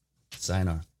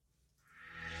 Sayonara.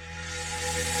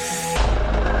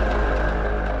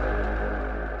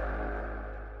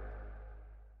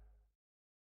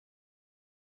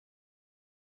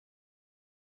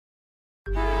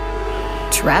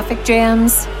 Traffic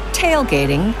jams,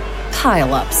 tailgating,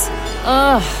 pileups.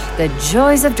 Ugh, the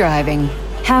joys of driving.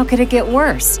 How could it get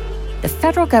worse? The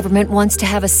federal government wants to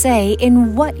have a say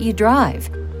in what you drive.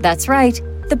 That's right.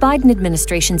 The Biden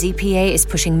administration's EPA is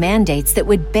pushing mandates that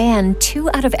would ban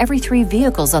 2 out of every 3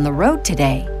 vehicles on the road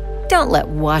today. Don't let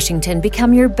Washington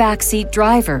become your backseat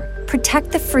driver.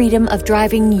 Protect the freedom of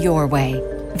driving your way.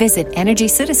 Visit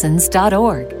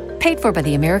EnergyCitizens.org. Paid for by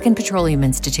the American Petroleum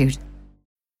Institute.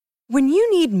 When you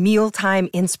need mealtime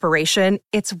inspiration,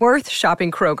 it's worth shopping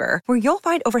Kroger, where you'll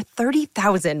find over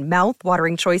 30,000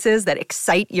 mouth-watering choices that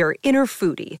excite your inner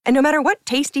foodie. And no matter what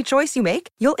tasty choice you make,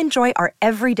 you'll enjoy our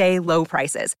everyday low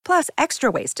prices, plus extra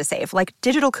ways to save, like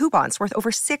digital coupons worth over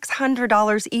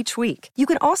 $600 each week. You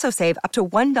can also save up to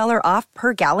 $1 off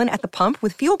per gallon at the pump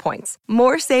with fuel points.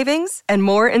 More savings and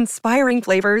more inspiring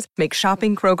flavors make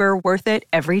shopping Kroger worth it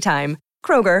every time.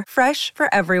 Kroger, fresh for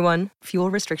everyone.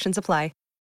 Fuel restrictions apply.